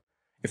freedom.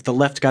 If the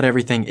left got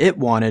everything it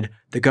wanted,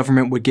 the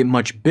government would get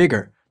much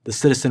bigger. The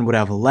citizen would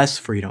have less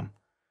freedom.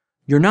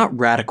 You're not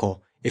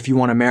radical if you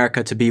want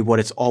America to be what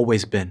it's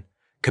always been,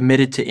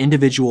 committed to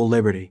individual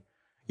liberty.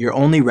 You're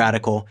only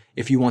radical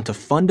if you want to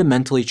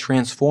fundamentally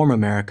transform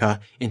America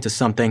into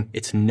something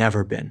it's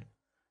never been.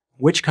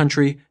 Which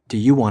country do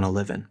you want to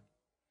live in?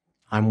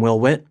 I'm Will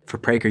Witt for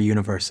Prager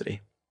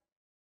University.